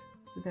balance it.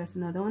 So there's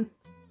another one.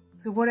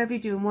 So whatever you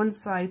do on one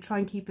side, try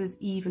and keep it as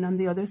even on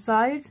the other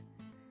side.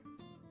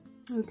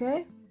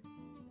 Okay,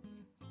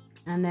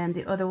 and then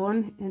the other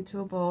one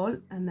into a ball,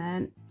 and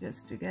then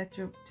just to get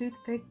your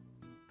toothpick,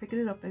 picking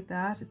it up like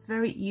that. It's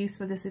very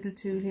useful, this little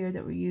tool here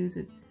that we're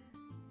using,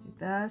 like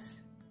that,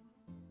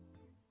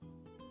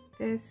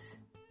 this,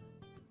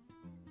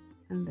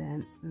 and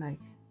then like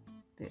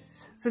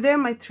this. So there are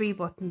my 3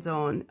 buttons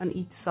on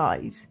each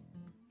side.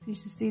 So you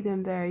should see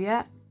them there,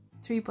 yeah,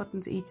 3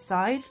 buttons each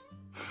side.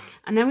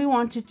 And then we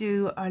want to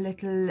do our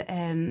little,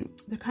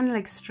 they're kind of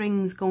like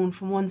strings going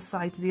from one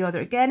side to the other.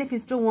 Again, if you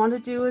still want to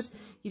do it,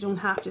 you don't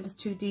have to if it's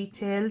too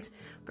detailed.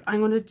 But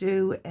I'm going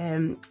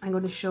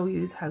to show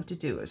you how to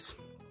do it.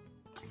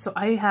 So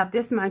I have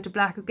this amount of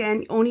black.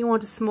 Again, you only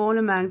want a small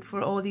amount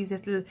for all these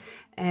little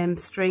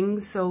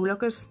strings. So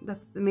look at,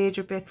 that's the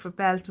major bit for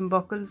belt and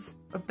buckles,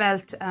 or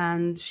belt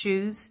and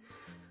shoes.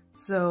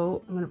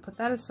 So I'm going to put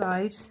that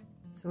aside.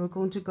 So we're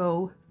going to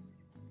go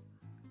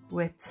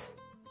with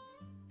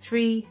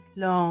 3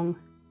 long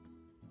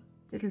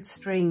little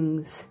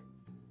strings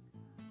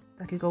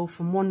that'll go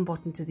from one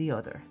button to the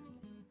other.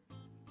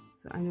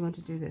 So I'm going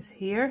to do this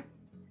here,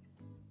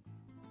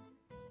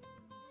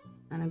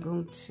 and I'm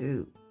going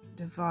to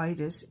divide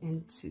it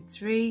into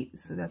 3.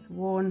 So that's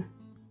 1,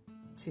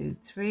 2,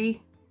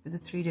 3 for the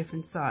 3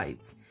 different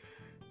sides.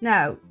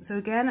 Now, so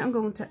again, I'm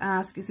going to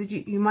ask you, so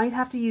you might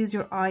have to use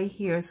your eye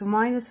here. So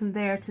mine is from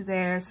there to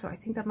there, so I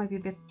think that might be a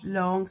bit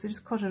long, so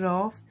just cut it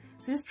off.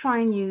 So just try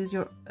and use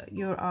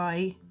your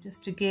eye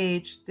just to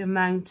gauge the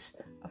amount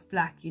of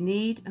black you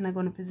need. And I'm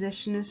going to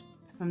position it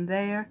from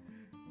there.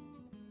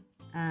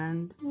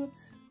 And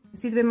whoops, you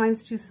see the way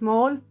mine's too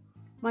small?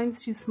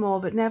 Mine's too small,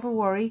 but never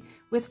worry.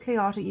 With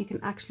Clayotic, you can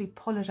actually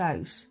pull it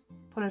out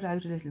a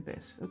little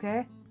bit,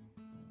 okay?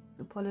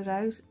 So pull it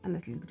out and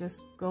it'll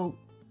just go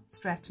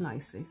stretch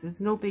nicely. So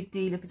it's no big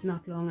deal if it's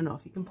not long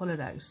enough, you can pull it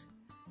out.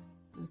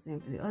 And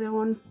same for the other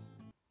one.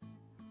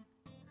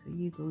 So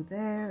you go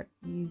there,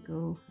 you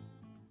go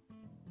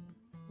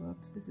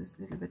Whoops, this is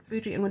a little bit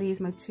fruity. I'm going to use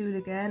my tool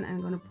again.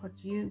 I'm going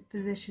to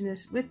position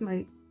it with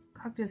my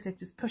cocktail stick,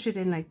 just push it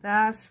in like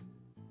that.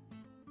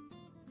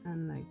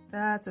 And like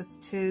that, so that's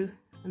 2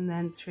 and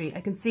then 3.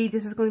 I can see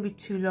this is going to be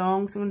too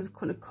long, so I'm just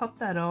going to cut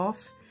that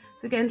off.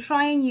 So again,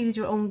 try and use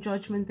your own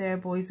judgment there,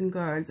 boys and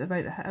girls,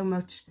 about how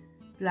much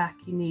black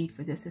you need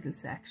for this little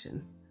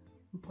section.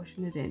 I'm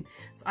pushing it in.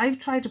 So I've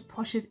tried to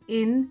push it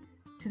in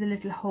to the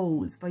little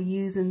holes by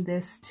using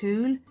this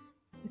tool.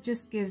 It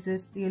just gives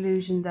it the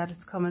illusion that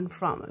it's coming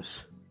from it,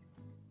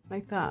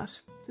 like that.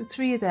 So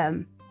 3 of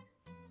them.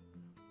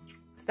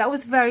 So that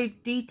was very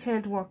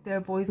detailed work there,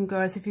 boys and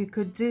girls. If you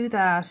could do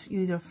that,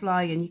 use your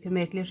fly, and you can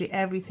make literally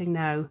everything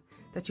now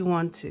that you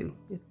want to.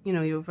 You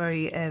know, you're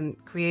very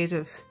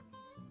creative.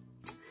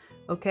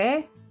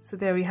 Okay, so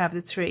there we have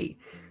the 3.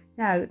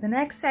 Now, the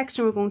next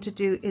section we're going to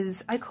do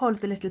is, I call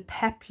it the little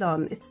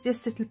peplon. It's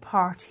this little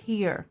part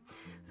here.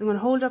 So I'm going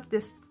to hold up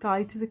this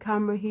guy to the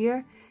camera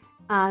here,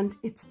 and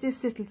it's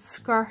this little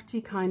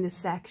skirty kind of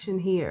section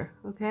here,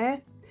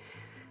 okay?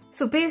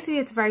 So basically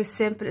it's very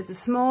simple. It's a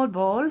small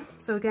ball.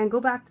 So again,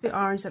 go back to the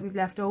orange that we've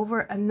left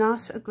over, and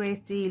not a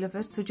great deal of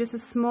it. So just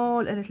a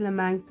little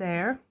amount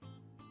there,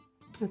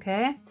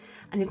 okay?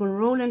 And you're going to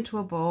roll into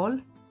a ball,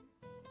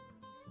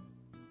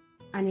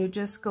 and you're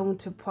just going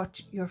to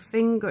put your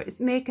finger, it's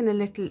making a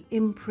little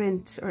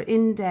imprint or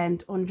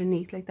indent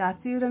underneath like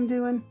that. See what I'm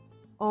doing?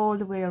 All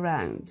the way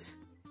around,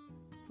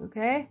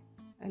 okay?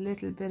 A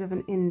little bit of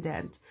an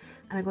indent,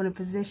 and I'm going to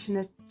position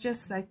it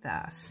just like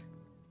that.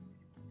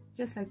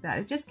 Just like that.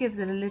 It just gives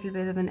it a little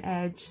bit of an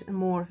edge and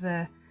more of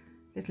a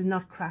little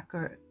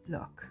nutcracker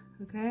look,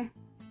 okay?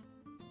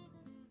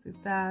 So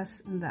that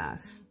and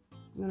that.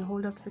 I'm going to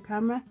hold up to the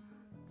camera.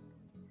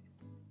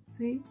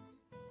 See?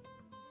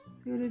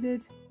 See what I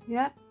did?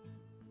 Yeah.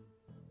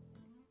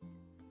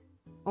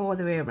 All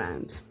the way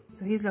around.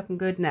 So he's looking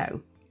good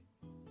now.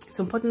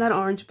 So I'm putting that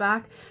orange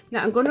back.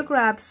 Now I'm going to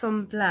grab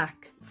some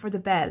black for the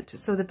belt.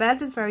 So the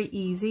belt is very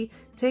easy.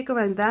 Take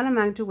around that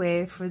amount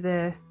away for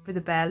the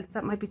belt.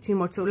 That might be too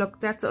much. So look,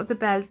 that's the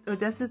belt, or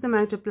this is the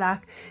amount of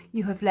black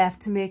you have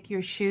left to make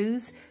your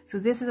shoes. So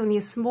this is only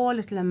a small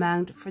little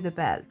amount for the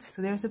belt.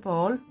 So there's a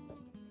ball,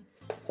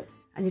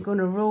 and you're going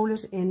to roll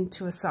it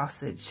into a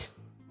sausage.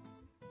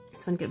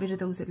 So I'm going to get rid of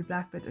those little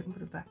black bits. I can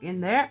put it back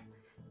in there.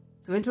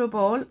 So into a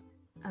ball,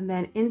 and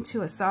then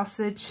into a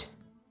sausage.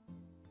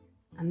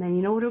 And then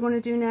you know what we're going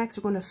to do next?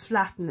 We're going to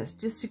flatten it,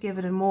 just to give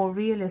it a more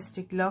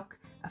realistic look,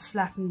 a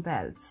flattened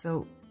belt.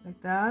 So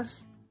like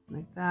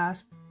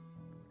that,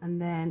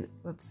 and then,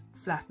 whoops,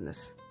 flatten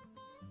it.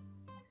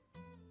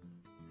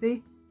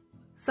 See?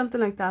 Something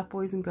like that,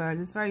 boys and girls.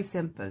 It's very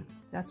simple.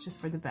 That's just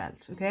for the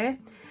belt, okay?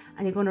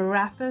 And you're going to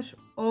wrap it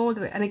all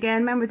the way. And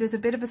again, remember, there's a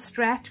bit of a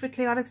stretch with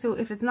Clayotic, so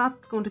if it's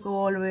not going to go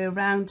all the way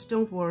around,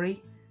 don't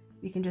worry.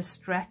 You can just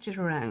stretch it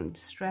around.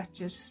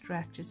 Stretch it,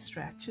 stretch it,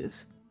 stretch it.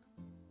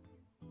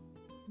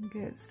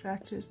 Okay,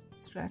 stretch it,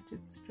 stretch it,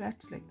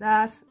 stretch it like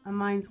that. And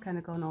mine's kind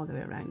of going all the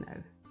way around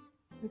now.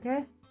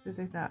 Okay, so it's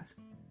like that.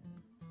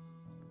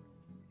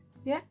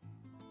 Yeah.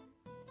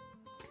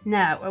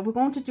 Now, we're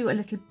going to do a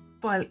little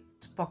belt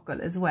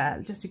buckle as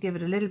well, just to give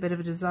it a little bit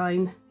of a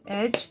design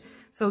edge.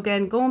 So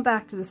again, going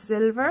back to the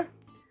silver,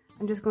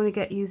 I'm just going to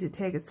get you to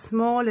take a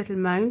small little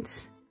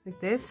mount like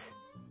this.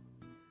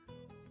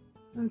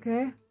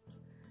 Okay.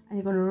 And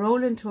you're going to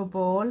roll into a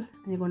ball,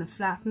 and you're going to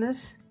flatten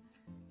it.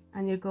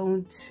 And you're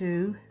going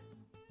to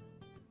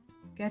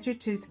get your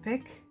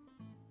toothpick.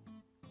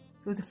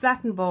 So it's a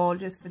flattened ball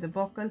just for the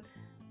buckle,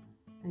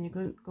 and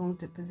you're going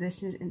to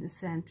position it in the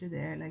center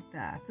there like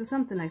that. So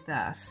something like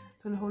that. So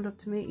I'm going to hold up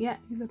to me. Yeah,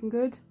 he's looking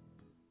good.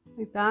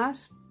 Like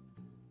that.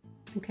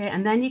 Okay,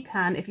 and then you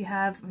can, if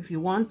you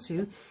want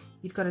to,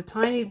 you've got a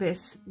tiny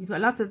bit, you've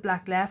got lots of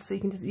black left, so you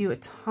can just do a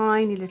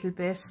tiny little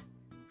bit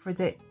for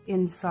the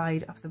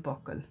inside of the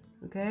buckle.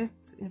 Okay,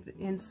 so the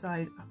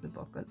inside of the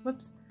buckle.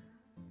 Whoops.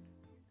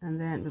 And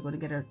then we're going to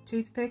get our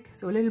toothpick,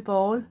 so a little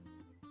ball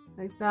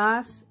like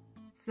that,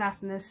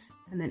 flatten it,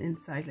 and then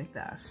inside like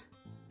that.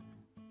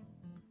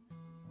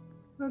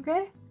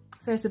 Okay,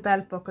 so there's the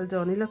belt buckle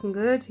done. He's looking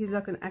good. He's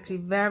looking actually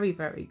very,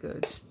 very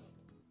good.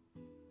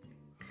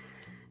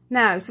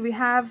 Now, so we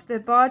have the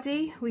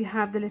body, we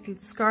have the little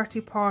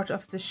skirty part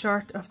of the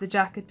shirt, of the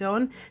jacket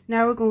done.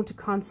 Now we're going to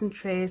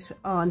concentrate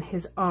on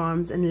his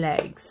arms and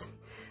legs.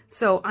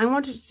 So I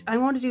want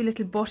to do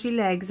little butty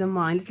legs on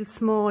mine, little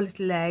small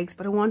little legs,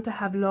 but I want to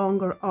have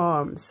longer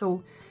arms.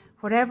 So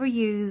whatever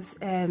you use,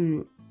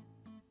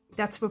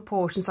 that's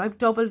proportion. So I've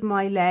doubled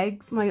my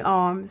legs, my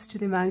arms to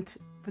the amount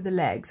for the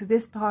legs. So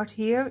this part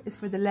here is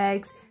for the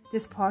legs,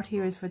 this part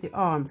here is for the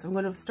arms. So I'm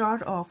going to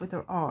start off with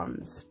our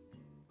arms.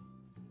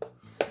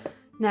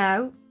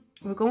 Now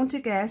we're going to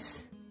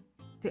get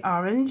the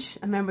orange,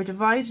 and remember,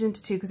 divide it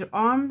into two, because your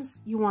arms,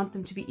 you want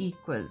them to be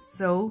equal.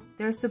 So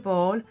there's the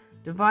ball.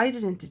 Divide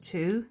it into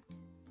two,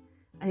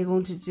 and you're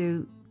going to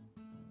do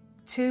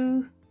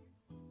 2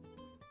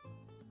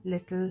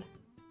 little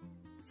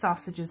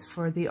sausages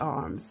for the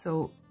arms.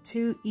 So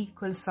 2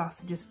 equal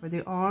sausages for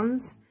the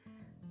arms.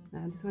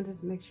 Now I just want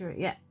to make sure,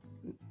 yeah,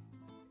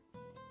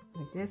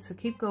 like this. So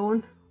keep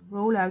going,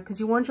 roll out, because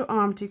you want your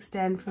arm to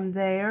extend from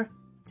there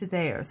to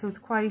there. So it's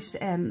quite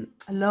a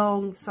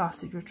long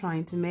sausage you're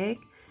trying to make.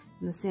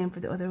 And the same for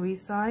the other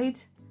side,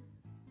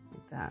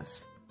 like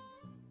that.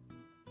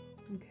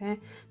 Okay,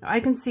 now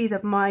I can see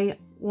that my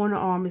one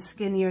arm is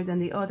skinnier than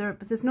the other,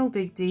 but there's no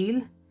big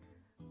deal.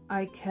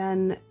 I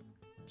can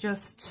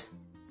just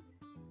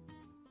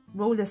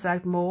roll this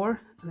out more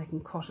and I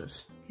can cut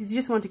it, because you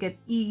just want to get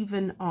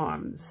even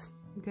arms.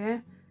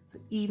 Okay, so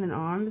even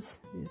arms,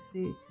 you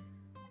see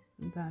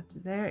that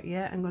there.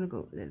 Yeah, I'm going to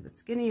go a little bit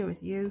skinnier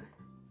with you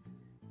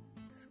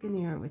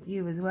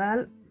as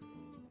well.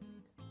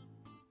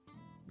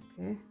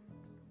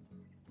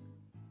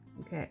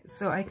 Okay,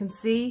 so I can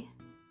see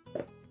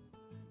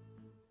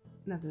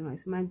that's a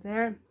nice amount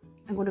there.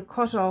 I'm going to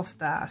cut off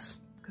that,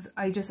 because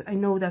I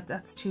know that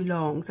that's too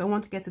long, so I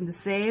want to get them the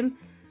same.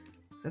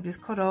 So I've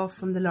just cut off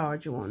from the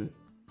larger one.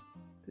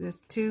 So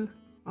there's 2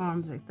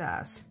 arms like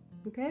that.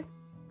 Okay,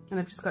 and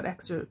I've just got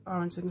extra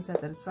orange, so I can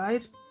set that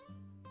aside.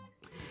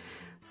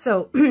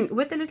 So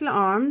with the little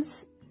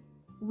arms,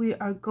 we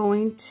are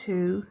going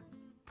to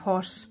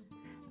put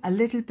a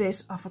little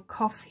bit of a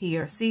cuff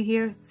here. See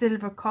here,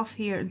 silver cuff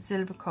here and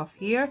silver cuff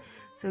here.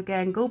 So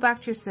again, go back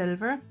to your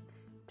silver,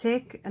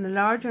 take a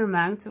larger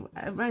amount, so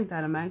around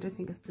that amount I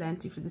think is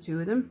plenty for the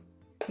 2 of them.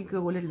 You could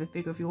go a little bit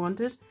bigger if you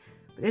wanted,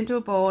 but into a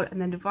ball and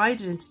then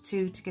divide it into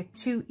 2 to get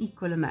 2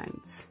 equal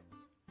amounts.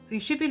 So you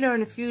should be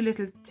learning a few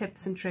little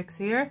tips and tricks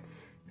here.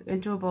 So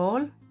into a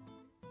ball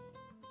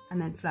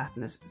and then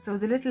flatten it. So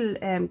the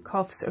little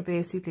cuffs are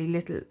basically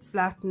little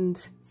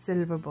flattened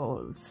silver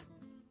balls,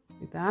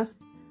 like that.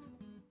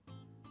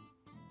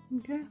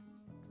 Okay,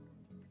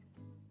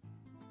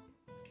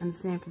 and the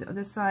same for the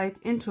other side,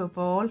 into a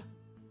ball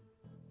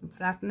and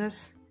flatten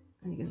it,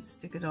 and you can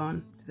stick it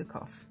on to the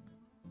cuff.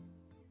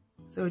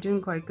 So we're doing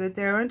quite good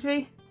there, aren't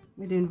we?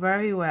 We're doing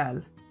very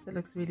well. That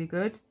looks really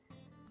good.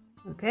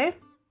 Okay,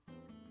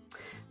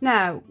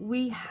 now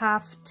we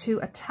have to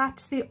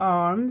attach the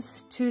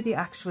arms to the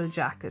actual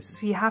jacket,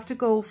 so you have to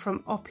go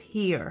from up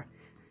here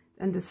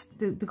and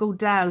they go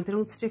down, they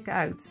don't stick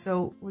out.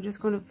 So we're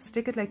just going to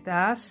stick it like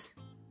that.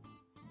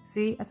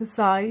 See, at the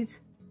side,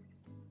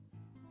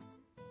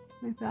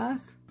 like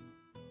that.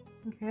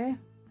 Okay,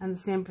 and the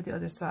same for the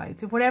other side.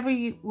 So whatever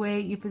way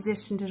you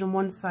positioned it on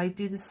one side,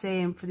 do the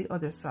same for the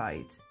other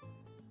side. So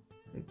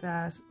like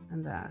that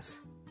and that.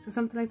 So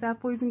something like that,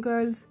 boys and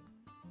girls.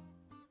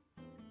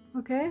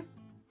 Okay,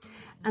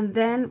 and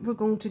then we're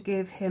going to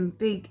give him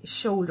big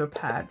shoulder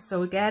pads.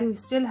 So again, we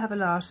still have a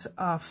lot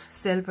of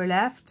silver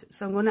left,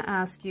 so I'm going to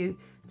ask you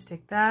to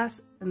take that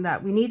and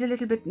that. We need a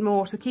little bit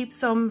more, so keep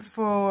some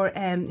for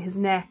his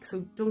neck, so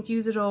don't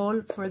use it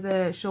all for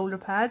the shoulder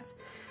pads.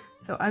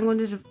 So I'm going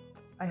to,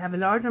 I have a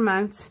large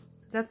amount,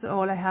 that's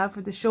all I have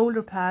for the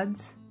shoulder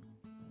pads,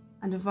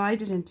 and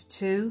divide it into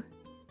 2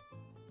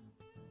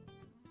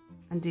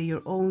 and do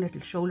your own little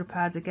shoulder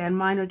pads. Again,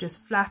 mine are just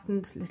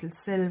flattened little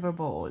silver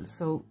balls,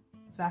 so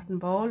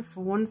flattened ball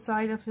for one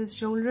side of his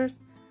shoulders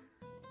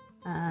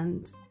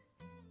and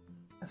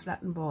a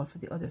flattened ball for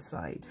the other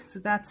side. So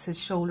that's his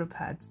shoulder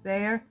pads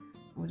there.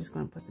 We're just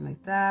going to put them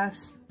like that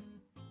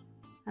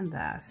and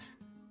that.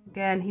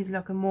 Again, he's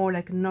looking more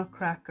like a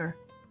nutcracker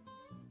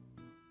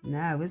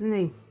now, isn't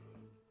he?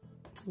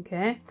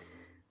 Okay,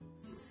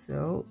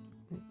 so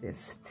like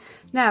this.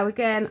 Now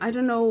again, I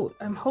don't know,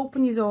 I'm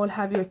hoping you all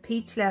have your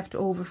peach left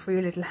over for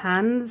your little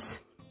hands.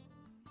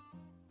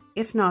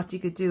 If not, you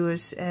could do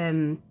it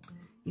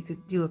you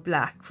could do it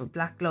black for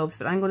black gloves,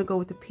 but I'm going to go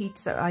with the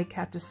peach that I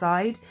kept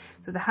aside.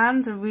 So the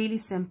hands are really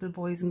simple,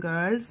 boys and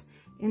girls.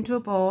 Into a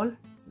ball,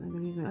 I'm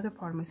going to use my other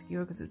part of my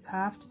skewer because it's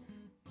halved,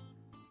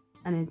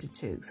 and into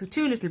 2. So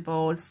 2 little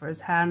balls for his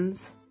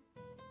hands,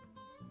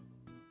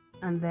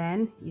 and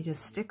then you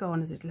just stick on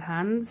his little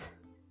hands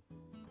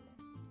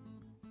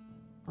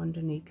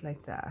underneath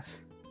like that.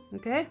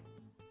 Okay,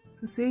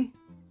 so see,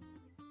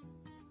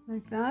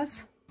 like that.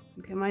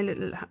 Okay, my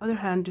little other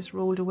hand just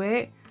rolled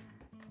away.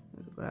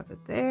 Grab it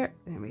there,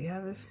 and we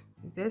have it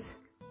like this.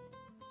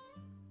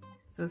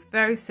 So it's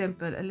very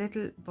simple, a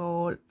little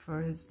ball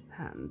for his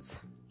hands.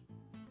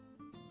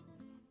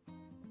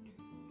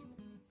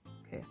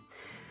 Okay,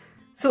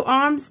 so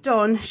arms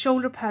done,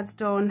 shoulder pads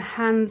done,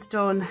 hands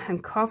done,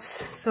 and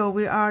cuffs. So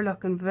we are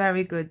looking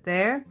very good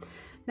there.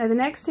 Now the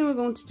next thing we're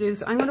going to do,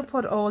 so I'm going to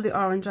put all the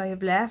orange I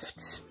have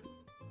left,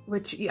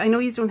 which I know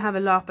you don't have a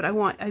lot, but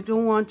I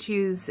don't want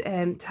you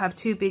to have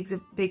too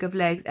big of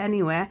legs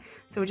anyway.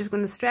 So we're just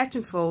going to stretch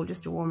and fold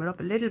just to warm it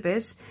up a little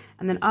bit.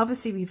 And then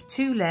obviously we have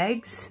 2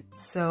 legs,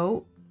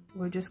 so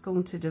we're just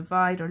going to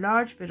divide our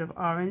large bit of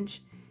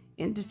orange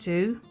into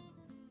 2,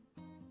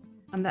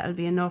 and that'll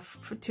be enough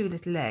for 2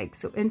 little legs.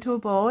 So into a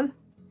ball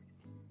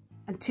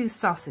and 2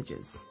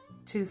 sausages.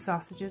 2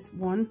 sausages,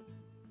 1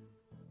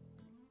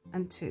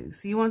 and 2.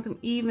 So you want them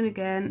even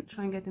again,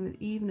 try and get them as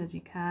even as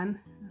you can.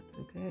 That's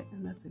okay,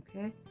 and that's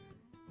okay.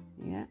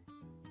 Yeah,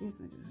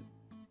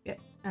 yeah.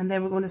 And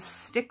then we're going to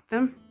stick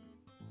them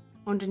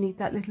underneath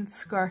that little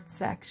skirt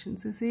section.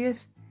 So see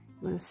it?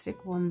 I'm going to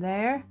stick one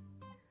there,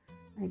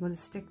 and I'm going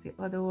to stick the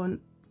other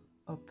one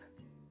up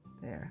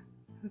there.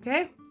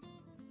 Okay,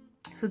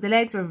 So the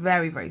legs were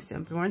very, very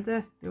simple, weren't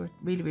they? They were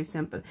really, really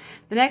simple.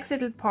 The next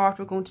little part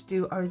we're going to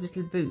do are his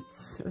little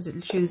boots, or his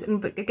little shoes.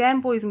 And but again,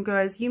 boys and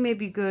girls, you may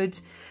be good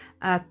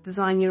at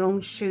designing your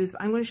own shoes,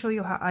 but I'm going to show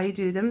you how I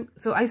do them.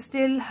 So I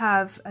still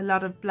have a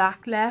lot of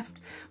black left,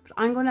 but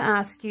I'm going to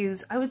ask you,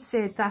 I would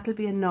say that'll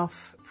be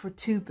enough for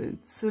 2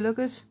 boots. So look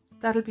at,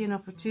 that'll be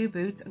enough for 2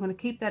 boots. I'm going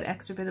to keep that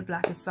extra bit of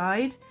black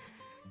aside.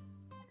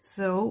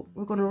 So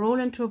we're going to roll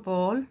into a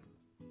ball.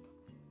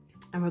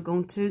 And we're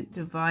going to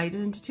divide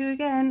it into 2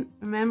 again.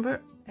 Remember,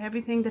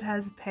 everything that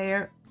has a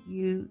pair,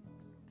 you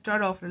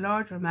start off with a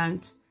larger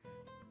amount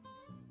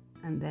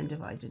and then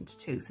divide it into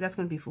 2. So that's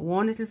going to be for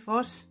 1 little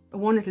foot, or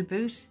 1 little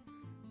boot,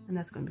 and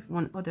that's going to be for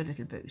 1 other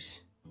little boot.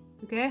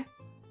 Okay?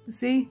 You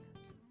see?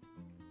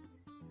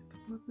 Let's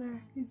put them up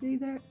there. You see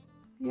there?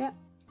 Yeah.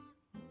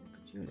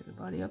 Put your little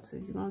body up so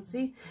you can't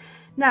see.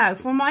 Now,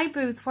 for my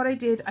boots, what I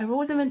did, I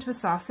rolled them into a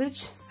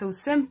sausage. So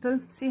simple.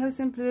 See how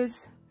simple it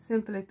is?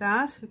 Simple like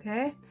that,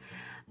 okay?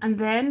 And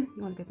then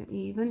you want to get them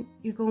even.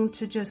 You're going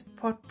to just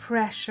put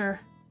pressure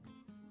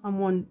on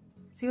one.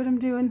 See what I'm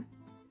doing?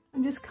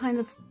 I'm just kind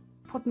of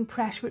putting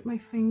pressure with my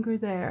finger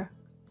there.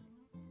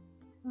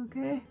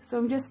 Okay, so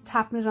I'm just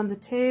tapping it on the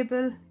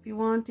table if you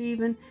want,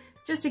 even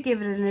just to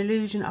give it an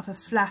illusion of a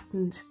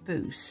flattened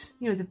boot.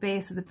 You know, the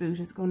base of the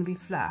boot is going to be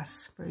flat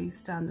where he's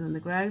standing on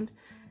the ground.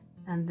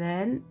 And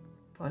then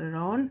put it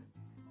on,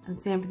 and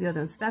same for the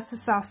other one. So that's a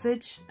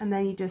sausage, and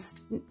then you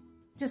just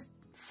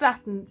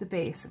flatten the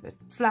base of it.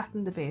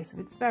 Flatten the base of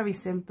it. It's very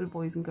simple,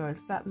 boys and girls.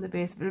 Flatten the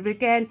base of it. But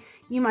again,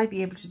 you might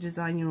be able to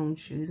design your own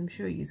shoes. I'm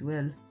sure you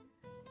will.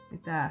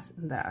 Like that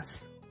and that.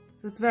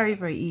 So it's very,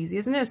 very easy,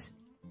 isn't it?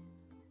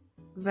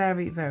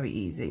 Very, very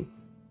easy.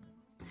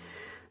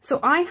 So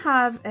I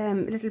have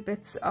little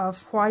bits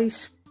of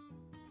white,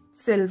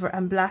 silver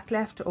and black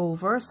left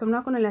over. So I'm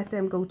not going to let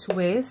them go to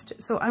waste.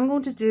 So I'm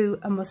going to do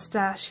a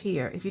moustache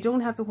here. If you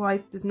don't have the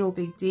white, there's no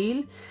big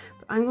deal.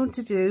 But I'm going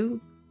to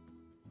do...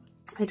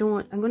 I'm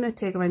going to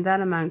take around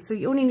that amount. So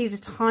you only need a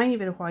tiny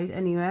bit of white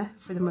anyway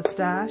for the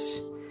moustache.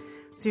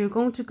 So you're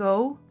going to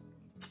go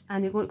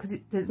and you're going, because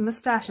the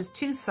moustache has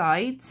 2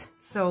 sides.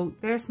 So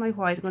there's my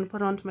white. I'm going to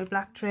put it onto my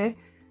black tray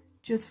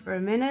just for a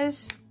minute.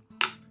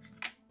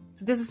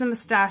 So this is the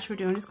moustache we're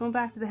doing. Just going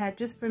back to the head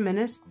just for a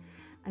minute.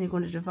 And you're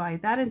going to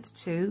divide that into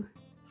 2.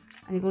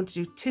 And you're going to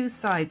do 2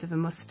 sides of a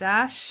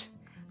moustache.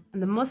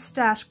 And the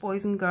moustache,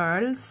 boys and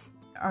girls,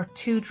 are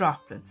 2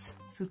 droplets.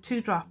 So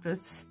 2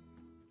 droplets.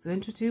 So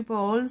into 2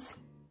 balls,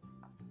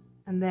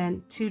 and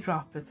then 2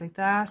 droplets like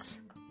that,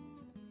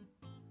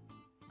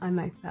 and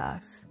like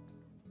that,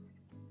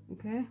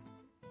 okay,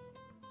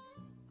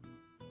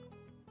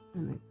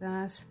 and like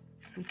that.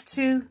 So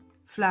 2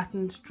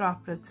 flattened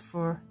droplets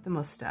for the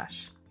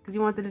moustache, because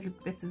you want the little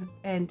bits of the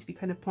end to be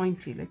kind of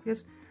pointy like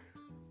that,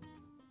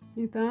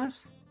 like that.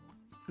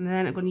 And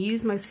then I'm going to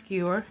use my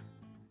skewer,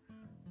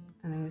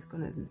 and I'm just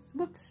going to,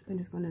 whoops, I'm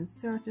just going to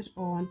insert it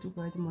onto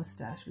where the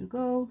moustache will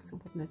go. So I'm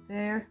putting it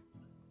there.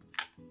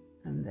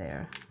 And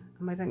there.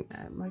 I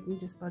might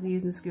just bother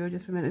using the skewer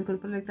just for a minute. I'm going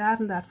to put it like that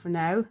and that for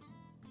now.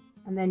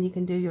 And then you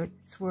can do your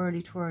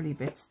swirly twirly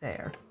bits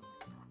there.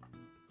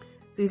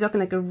 So he's looking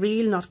like a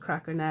real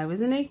nutcracker now,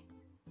 isn't he?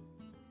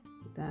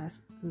 Like that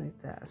and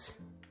like that.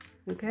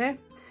 Okay?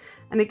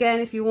 And again,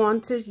 if you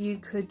wanted, you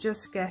could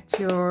just get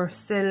your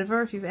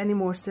silver, if you have any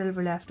more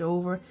silver left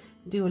over,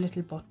 do a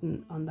little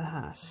button on the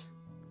hat.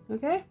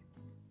 Okay?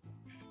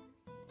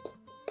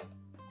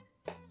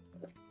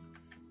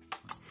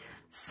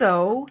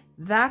 So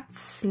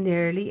that's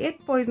nearly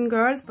it, boys and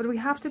girls, but we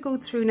have to go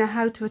through now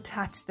how to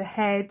attach the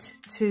head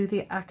to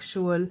the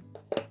actual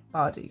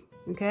body.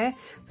 Okay,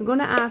 so I'm going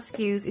to ask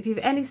you if you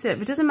have any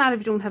silver. It doesn't matter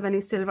if you don't have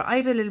any silver. I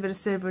have a little bit of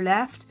silver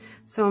left,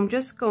 so I'm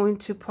just going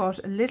to put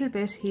a little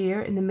bit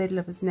here in the middle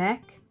of his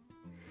neck,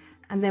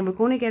 and then we're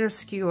going to get our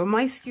skewer.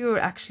 My skewer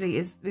actually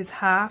is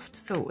halved,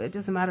 so it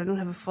doesn't matter. I don't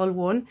have a full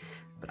one,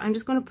 but I'm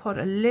just going to put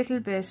a little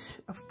bit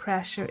of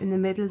pressure in the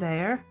middle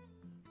there.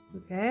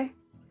 Okay,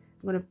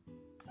 I'm going to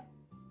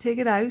take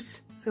it out.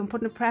 So I'm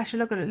putting a pressure,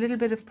 look at a little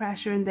bit of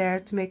pressure in there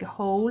to make a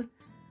hole,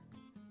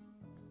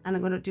 and I'm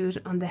going to do it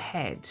on the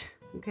head.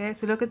 Okay,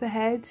 so look at the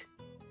head,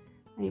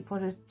 and you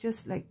put it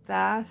just like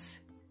that,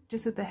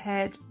 just so the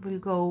head will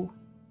go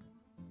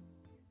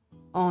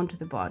onto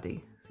the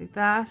body. So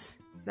that, so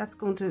that's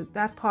going to,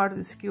 that part of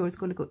the skewer is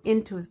going to go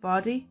into his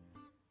body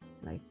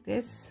like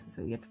this.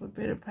 So you have to put a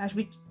bit of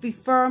pressure. Be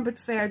firm but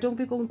fair. Don't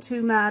be going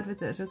too mad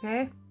with it.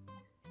 Okay.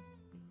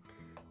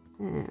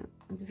 I'm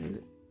just going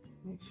to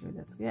make sure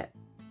that's good.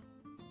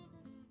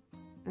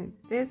 Like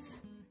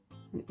this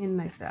and in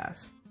like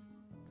that.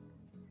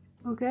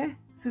 Okay.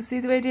 So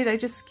see the way I did? I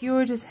just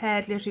skewered his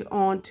head literally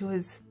onto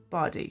his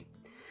body.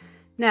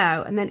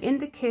 Now, and then in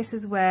the kit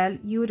as well,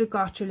 you would have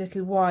got your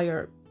little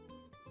wire.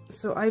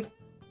 So I've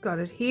got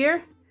it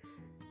here,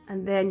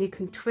 and then you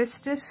can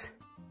twist it. So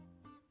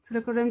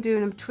look what I'm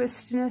doing. I'm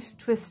twisting it,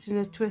 twisting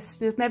it,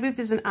 twisting it. Maybe if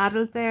there's an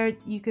adult there,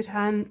 you could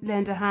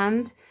lend a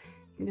hand.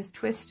 You can just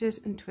twist it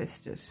and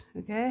twist it,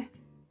 okay?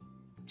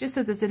 Just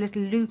so there's a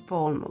little loop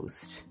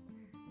almost.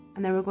 And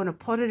and then we're going to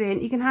put it in.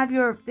 You can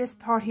have this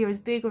part here as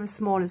big or as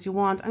small as you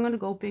want. I'm going to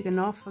go big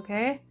enough,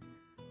 okay?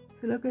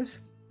 So look at,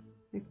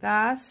 like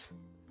that.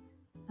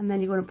 And then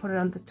you're going to put it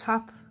on the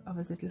top of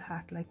his little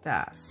hat like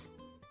that.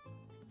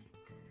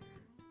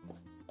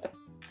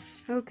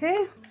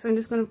 Okay, so I'm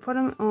just going to put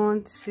him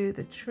onto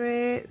the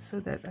tray so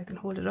that I can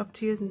hold it up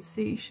to you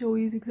and show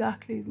you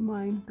exactly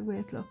mine, the way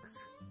it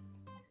looks.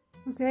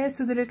 Okay,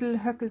 so the little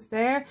hook is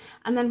there,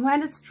 and then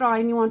when it's dry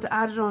and you want to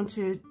add it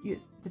onto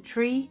the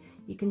tree,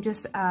 you can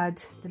just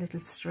add the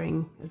little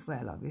string as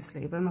well,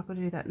 obviously, but I'm not going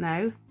to do that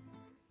now.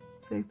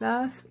 So like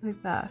that,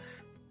 like that.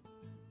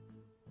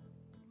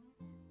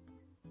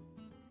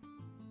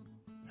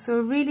 So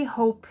I really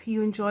hope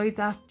you enjoyed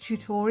that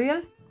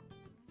tutorial.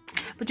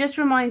 But just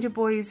remind your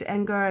boys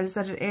and girls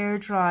that it air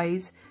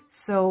dries,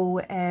 so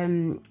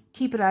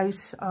keep it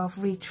out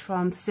of reach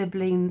from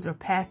siblings or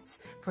pets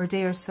for a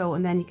day or so,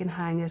 and then you can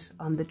hang it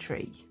on the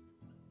tree.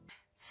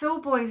 So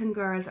boys and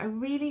girls, I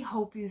really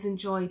hope you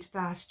enjoyed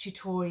that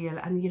tutorial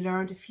and you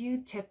learned a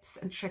few tips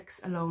and tricks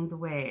along the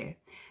way.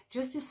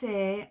 Just to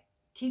say,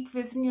 keep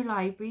visiting your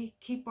library,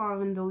 keep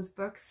borrowing those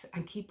books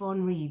and keep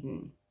on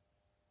reading.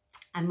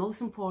 And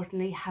most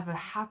importantly, have a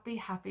happy,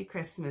 happy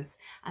Christmas,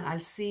 and I'll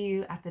see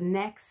you at the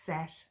next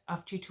set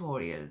of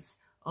tutorials.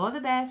 All the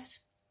best.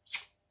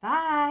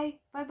 Bye.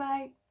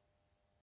 Bye-bye.